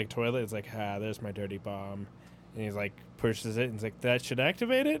in like toilet. It's like, there's my dirty bomb, and he's like pushes it, and he's like, that should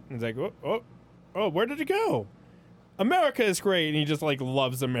activate it. And he's like, oh, where did it go? America is great, and he just like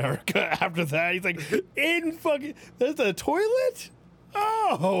loves America after that. He's like, there's a toilet?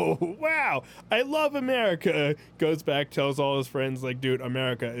 Oh, wow. I love America. Goes back, tells all his friends, like, dude,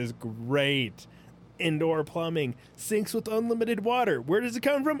 America is great. Indoor plumbing, sinks with unlimited water. Where does it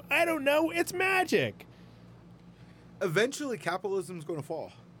come from? I don't know. It's magic. Eventually, capitalism's going to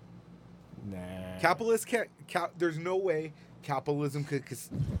fall. Nah. Capitalists can't. There's no way capitalism could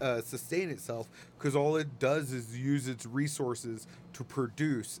sustain itself because all it does is use its resources to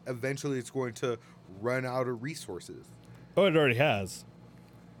produce. Eventually, it's going to run out of resources. Oh, it already has.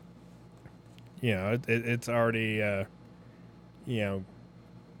 It's already,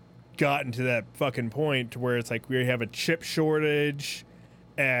 gotten to that fucking point to where it's like we have a chip shortage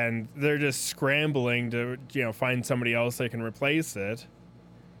and they're just scrambling to, find somebody else that can replace it.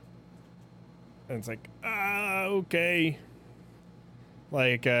 And it's like, okay.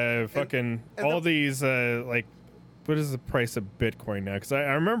 Like, fucking all these, like, what is the price of Bitcoin now? Because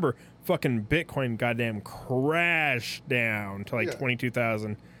I remember fucking Bitcoin goddamn crashed down to like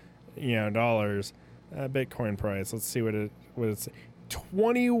 22,000, dollars. Bitcoin price. Let's see what it's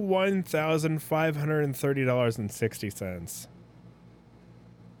 $21,530.60.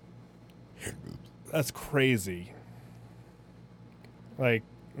 That's crazy. Like,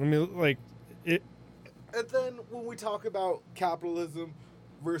 it. And then when we talk about capitalism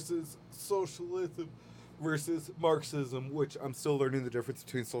versus socialism versus Marxism, which I'm still learning the difference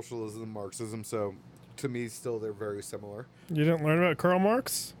between socialism and Marxism, so to me, still they're very similar. You didn't learn about Karl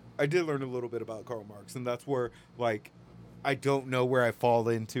Marx? I did learn a little bit about Karl Marx, and that's where, like, I don't know where I fall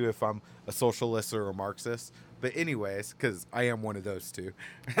into if I'm a socialist or a Marxist. But anyways, because I am one of those two.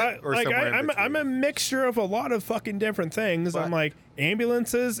 I'm a mixture of a lot of fucking different things. But, I'm like,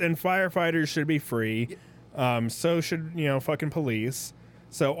 ambulances and firefighters should be free. So should, fucking police.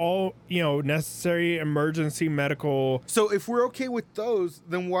 So all, necessary emergency medical. So if we're okay with those,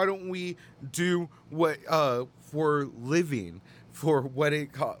 then why don't we do what for living, for what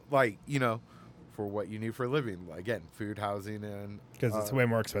it for what you need for a living? Again, food, housing, and because it's way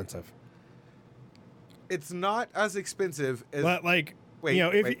more expensive. It's not as expensive as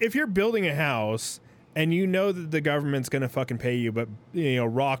if you're building a house and you know that the government's going to fucking pay you, but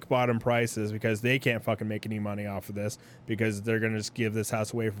rock bottom prices because they can't fucking make any money off of this because they're going to just give this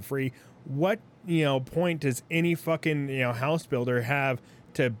house away for free. What, point does any fucking, house builder have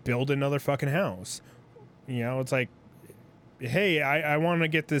to build another fucking house? It's like, hey, I want to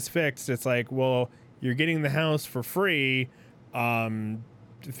get this fixed. It's like, well, you're getting the house for free.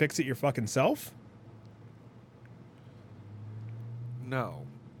 Fix it your fucking self. No,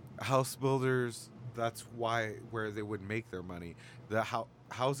 house builders. That's where they would make their money. The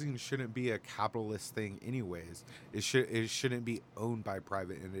housing shouldn't be a capitalist thing, anyways. It shouldn't be owned by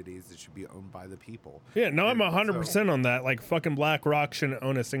private entities. It should be owned by the people. Yeah, no, I'm 100% on that. Like, fucking BlackRock shouldn't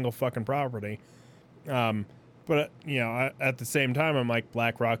own a single fucking property. But at the same time, I'm like,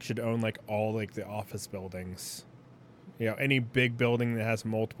 BlackRock should own like all like the office buildings. Any big building that has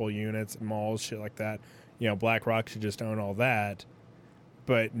multiple units, malls, shit like that. BlackRock should just own all that.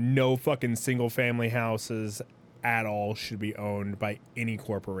 But no fucking single family houses at all should be owned by any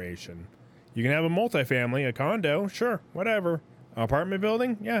corporation. You can have a multifamily, a condo, sure, whatever. Apartment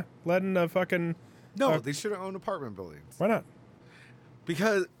building, yeah, let in a fucking. No, they shouldn't own apartment buildings. Why not?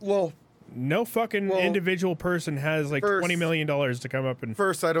 Because, no fucking individual person has like $20 million to come up and.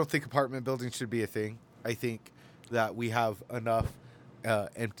 First, I don't think apartment buildings should be a thing. I think that we have enough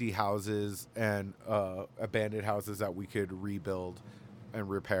empty houses and abandoned houses that we could rebuild and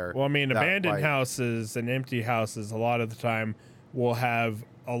repair. Well, I mean, abandoned houses and empty houses a lot of the time will have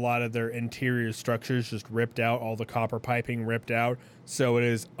a lot of their interior structures just ripped out, all the copper piping ripped out, so it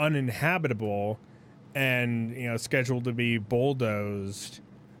is uninhabitable and scheduled to be bulldozed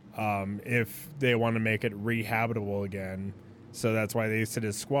if they want to make it rehabitable again. So that's why they sit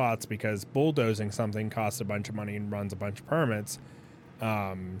as squats, because bulldozing something costs a bunch of money and runs a bunch of permits.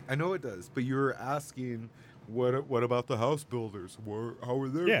 I know it does, but you're asking, what about the house builders? How are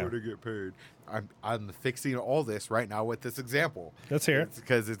they going to get paid? I'm fixing all this right now with this example. Let's hear it. It's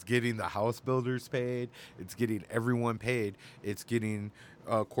because it's getting the house builders paid. It's getting everyone paid. It's getting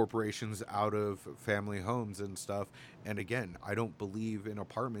corporations out of family homes and stuff. And again, I don't believe in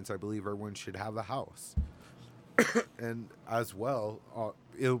apartments. I believe everyone should have a house. And as well,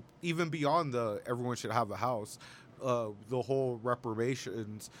 even beyond the everyone should have a house, the whole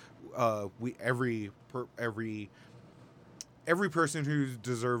reparations, every person who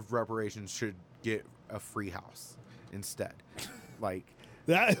deserved reparations should get a free house instead. Like,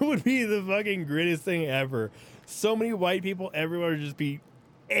 that would be the fucking greatest thing ever. So many white people everywhere would just be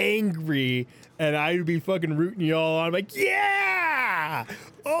angry, and I'd be fucking rooting y'all on. I'm like, yeah!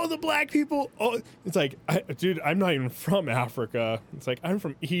 Oh, the black people. Oh, it's like, dude, I'm not even from Africa. It's like, I'm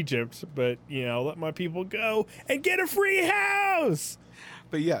from Egypt, but, let my people go and get a free house.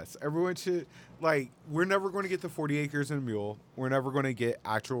 But yes, everyone should, we're never going to get the 40 acres and a mule. We're never going to get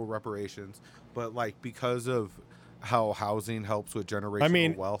actual reparations. But, because of how housing helps with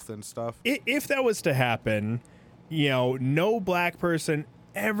generational wealth and stuff. If that was to happen, no black person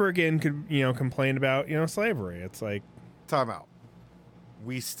ever again could, complain about, slavery. It's like. Time out.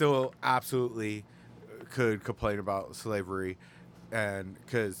 We still absolutely could complain about slavery. And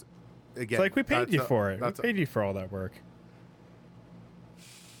because, again. It's like we paid you for it. We paid you for all that work.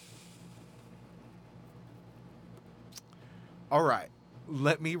 All right.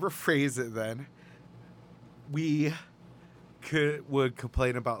 Let me rephrase it then. We would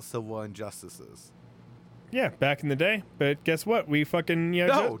complain about civil injustices. Yeah, back in the day. But guess what? We fucking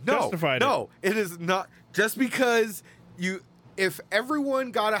justified it. No, it is not. Just because if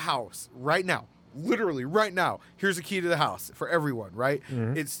everyone got a house right now, literally right now, here's a key to the house for everyone, right?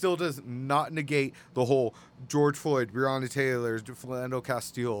 Mm-hmm. It still does not negate the whole George Floyd, Breonna Taylor, Philando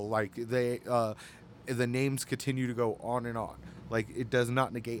Castile. Like the names continue to go on and on. Like it does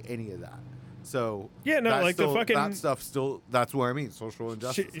not negate any of that. So yeah, no, like still, the fucking that stuff still. That's what I mean. Social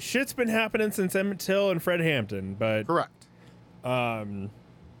injustice. shit's been happening since Emmett Till and Fred Hampton, but Correct. And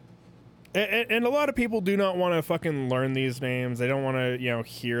a lot of people do not want to fucking learn these names. They don't want to,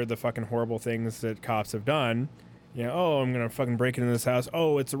 hear the fucking horrible things that cops have done. Oh, I'm going to fucking break into this house.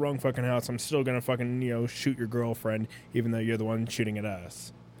 Oh, it's the wrong fucking house. I'm still going to fucking, shoot your girlfriend, even though you're the one shooting at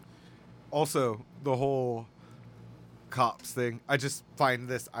us. Also, the whole cops thing, I just find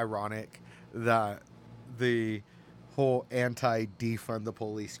this ironic that the whole anti-defund the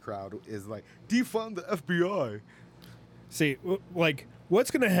police crowd is like, defund the FBI. See, like,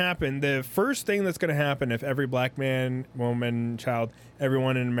 what's going to happen? The first thing that's going to happen if every black man, woman, child,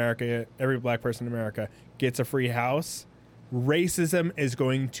 everyone in America, every black person in America gets a free house, racism is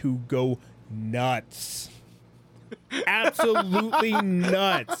going to go nuts. Absolutely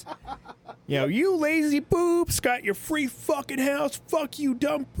nuts. You lazy boobs got your free fucking house. Fuck you,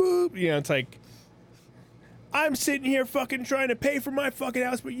 dumb poop. It's like, I'm sitting here fucking trying to pay for my fucking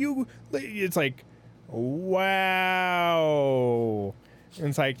house, but it's like, wow. And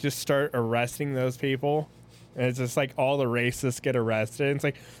it's like, just start arresting those people. And it's just like all the racists get arrested. And it's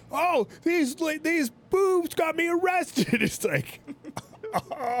like, oh, these boobs got me arrested. It's like,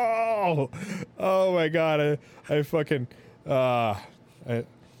 oh my God. I fucking, now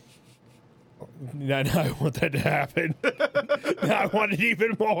I want that to happen. Now I want it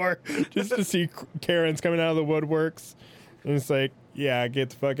even more, just to see Karens coming out of the woodworks. And it's like, yeah, get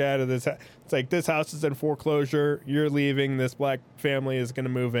the fuck out of this. It's like, this house is in foreclosure. You're leaving. This black family is going to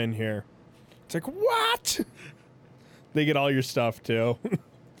move in here. It's like, what? They get all your stuff, too.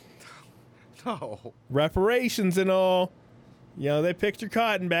 No. Reparations and all. They picked your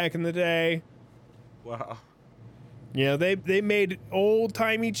cotton back in the day. Wow. They made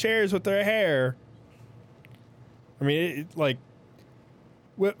old-timey chairs with their hair. I mean, a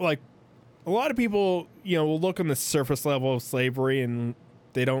lot of people, will look on the surface level of slavery and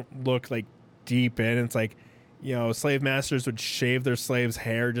they don't look like deep in. It's like, slave masters would shave their slaves'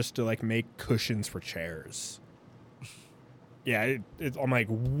 hair just to like make cushions for chairs. Yeah, I'm like,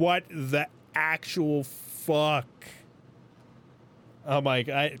 what the actual fuck? I'm like,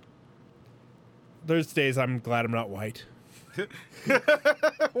 there's days I'm glad I'm not white.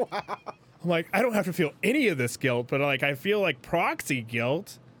 Wow. I'm like, I don't have to feel any of this guilt, but like, I feel like proxy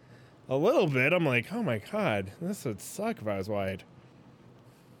guilt a little bit. I'm like, oh my God, this would suck if I was white.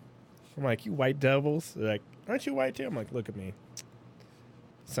 I'm like, you white devils. They're like, aren't you white too? I'm like, look at me.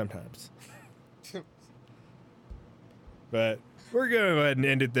 Sometimes. But we're going to go ahead and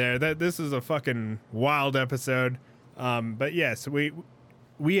end it there. This is a fucking wild episode. But yes,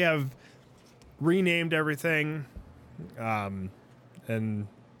 we have renamed everything. And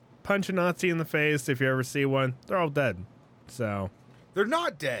punch a Nazi in the face if you ever see one. They're all dead. So They're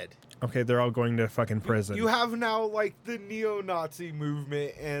not dead. okay, they're all going to fucking prison. You have now like the neo-Nazi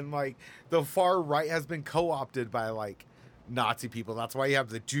movement, and like the far right has been co-opted by like Nazi people. That's why you have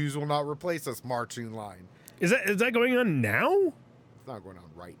the Jews will not replace us marching line. Is that going on now? It's not going on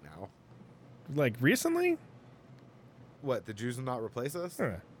right now. Like recently? What, the Jews will not replace us?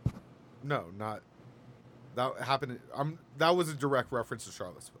 Huh. No, not. That happened. That was a direct reference to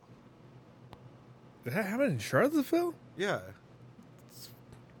Charlottesville. Did that happen in Charlottesville? Yeah.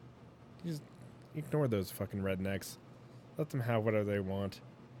 You just ignore those fucking rednecks. Let them have whatever they want.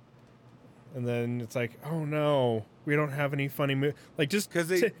 And then it's like, oh no, we don't have any funny movies. Like, just 'Cause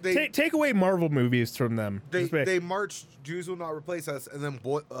they take away Marvel movies from them. They marched Jews will not replace us, and then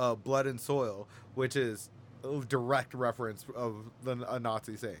Blood and Soil, which is a direct reference of a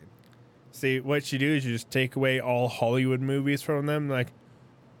Nazi saying. See, what you do is you just take away all Hollywood movies from them. Like,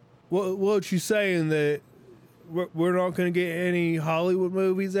 what you saying that we're not going to get any Hollywood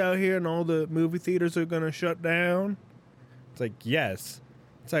movies out here and all the movie theaters are going to shut down? It's like, yes.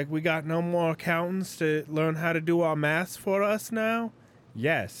 It's like, we got no more accountants to learn how to do our math for us now?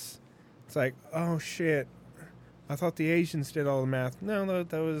 Yes. It's like, oh shit. I thought the Asians did all the math. No,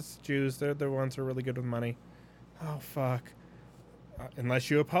 that was Jews. They're the ones who are really good with money. Oh, fuck. Unless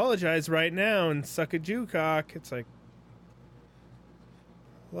you apologize right now and suck a Jew cock, it's like,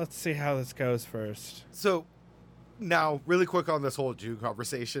 let's see how this goes first. So, Now, really quick on this whole Jew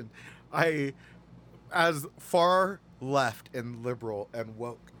conversation, as far left and liberal and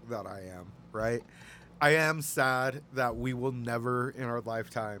woke that I am, right? I am sad that we will never in our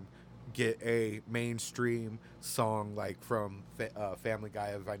lifetime get a mainstream song like from Family Guy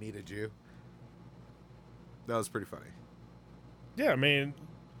of I Need a Jew. That was pretty funny. Yeah, I mean,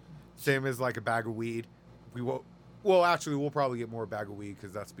 same as like a bag of weed. We won't. Well, actually, we'll probably get more bag of weed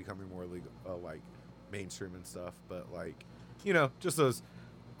because that's becoming more legal, like mainstream and stuff. But like, just those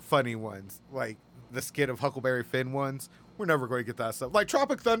funny ones, like the skit of Huckleberry Finn ones. We're never going to get that stuff. Like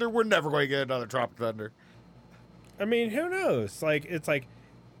Tropic Thunder, we're never going to get another Tropic Thunder. I mean, who knows? Like, it's like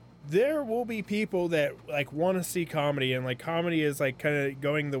there will be people that like want to see comedy, and like comedy is like kind of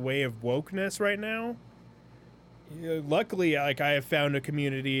going the way of wokeness right now. Luckily, like I have found a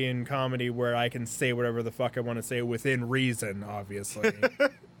community in comedy where I can say whatever the fuck I want to say within reason, obviously.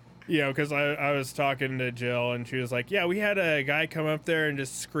 Because I was talking to Jill and she was like, yeah, we had a guy come up there and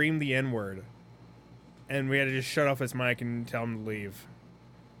just scream the N-word. And we had to just shut off his mic and tell him to leave.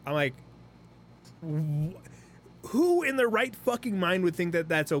 I'm like, who in their right fucking mind would think that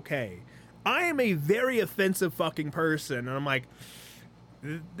that's okay? I am a very offensive fucking person. And I'm like,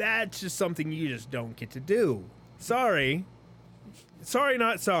 that's just something you just don't get to do. Sorry,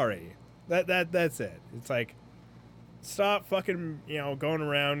 not sorry. That's it. It's like, stop fucking, going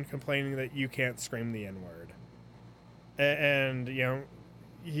around complaining that you can't scream the N-word. And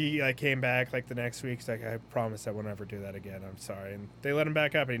he like came back like the next week. He's like, I promise I won't ever do that again. I'm sorry. And they let him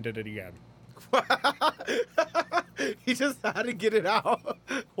back up and he did it again. He just had to get it out.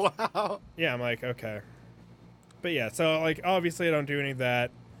 Wow. Yeah, I'm like, okay. But yeah, so like obviously I don't do any of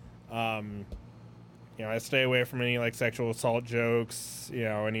that. I stay away from any like sexual assault jokes,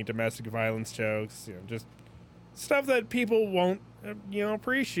 any domestic violence jokes, just stuff that people won't,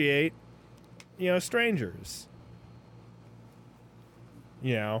 appreciate, strangers.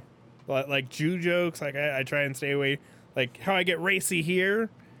 Like Jew jokes, like I try and stay away, like how I get racy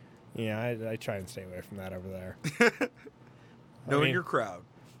here. Yeah, I try and stay away from that over there. Knowing your crowd.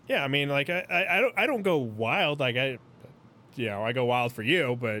 Yeah, I mean, like I don't go wild, like I go wild for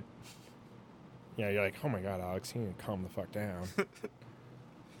you, but you're like, oh my God, Alex, you need to calm the fuck down.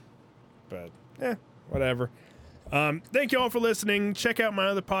 But whatever. Thank you all for listening. Check out my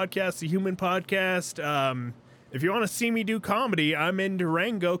other podcast, The Human Podcast. If you want to see me do comedy, I'm in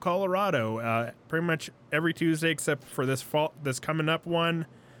Durango, Colorado. Pretty much every Tuesday except for this coming up one.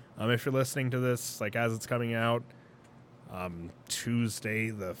 If you're listening to this like as it's coming out, Tuesday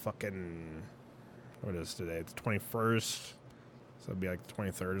the fucking, what is today? It's 21st, so it'd be like the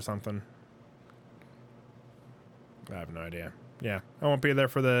 23rd or something. I have no idea. Yeah, I won't be there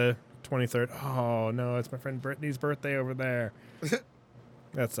for the 23rd. Oh no, it's my friend Brittany's birthday over there.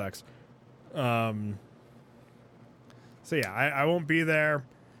 That sucks. So yeah, I won't be there.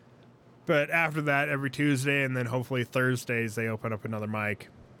 But after that, every Tuesday and then hopefully Thursdays, they open up another mic.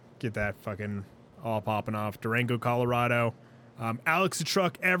 Get that fucking all popping off. Durango, Colorado. Alex the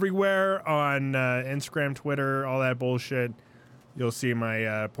Truck everywhere on Instagram, Twitter, all that bullshit. You'll see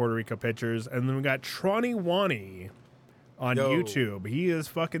my Puerto Rico pictures. And then we got Tronny Wani on YouTube. He is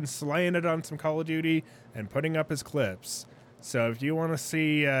fucking slaying it on some Call of Duty and putting up his clips. So if you want to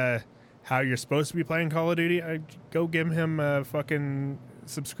see how you're supposed to be playing Call of Duty, go give him a fucking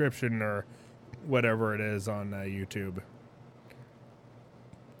subscription or whatever it is on YouTube.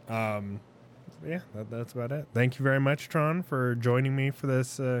 Yeah, that's about it. Thank you very much, Tron, for joining me for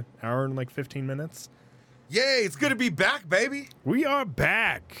this hour and like 15 minutes. Yay, it's good to be back, baby. We are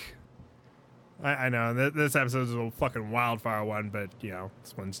back. I know this episode is a fucking wildfire one, but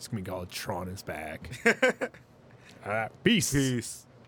this one's just gonna be called Tron is back. All right, peace. Peace.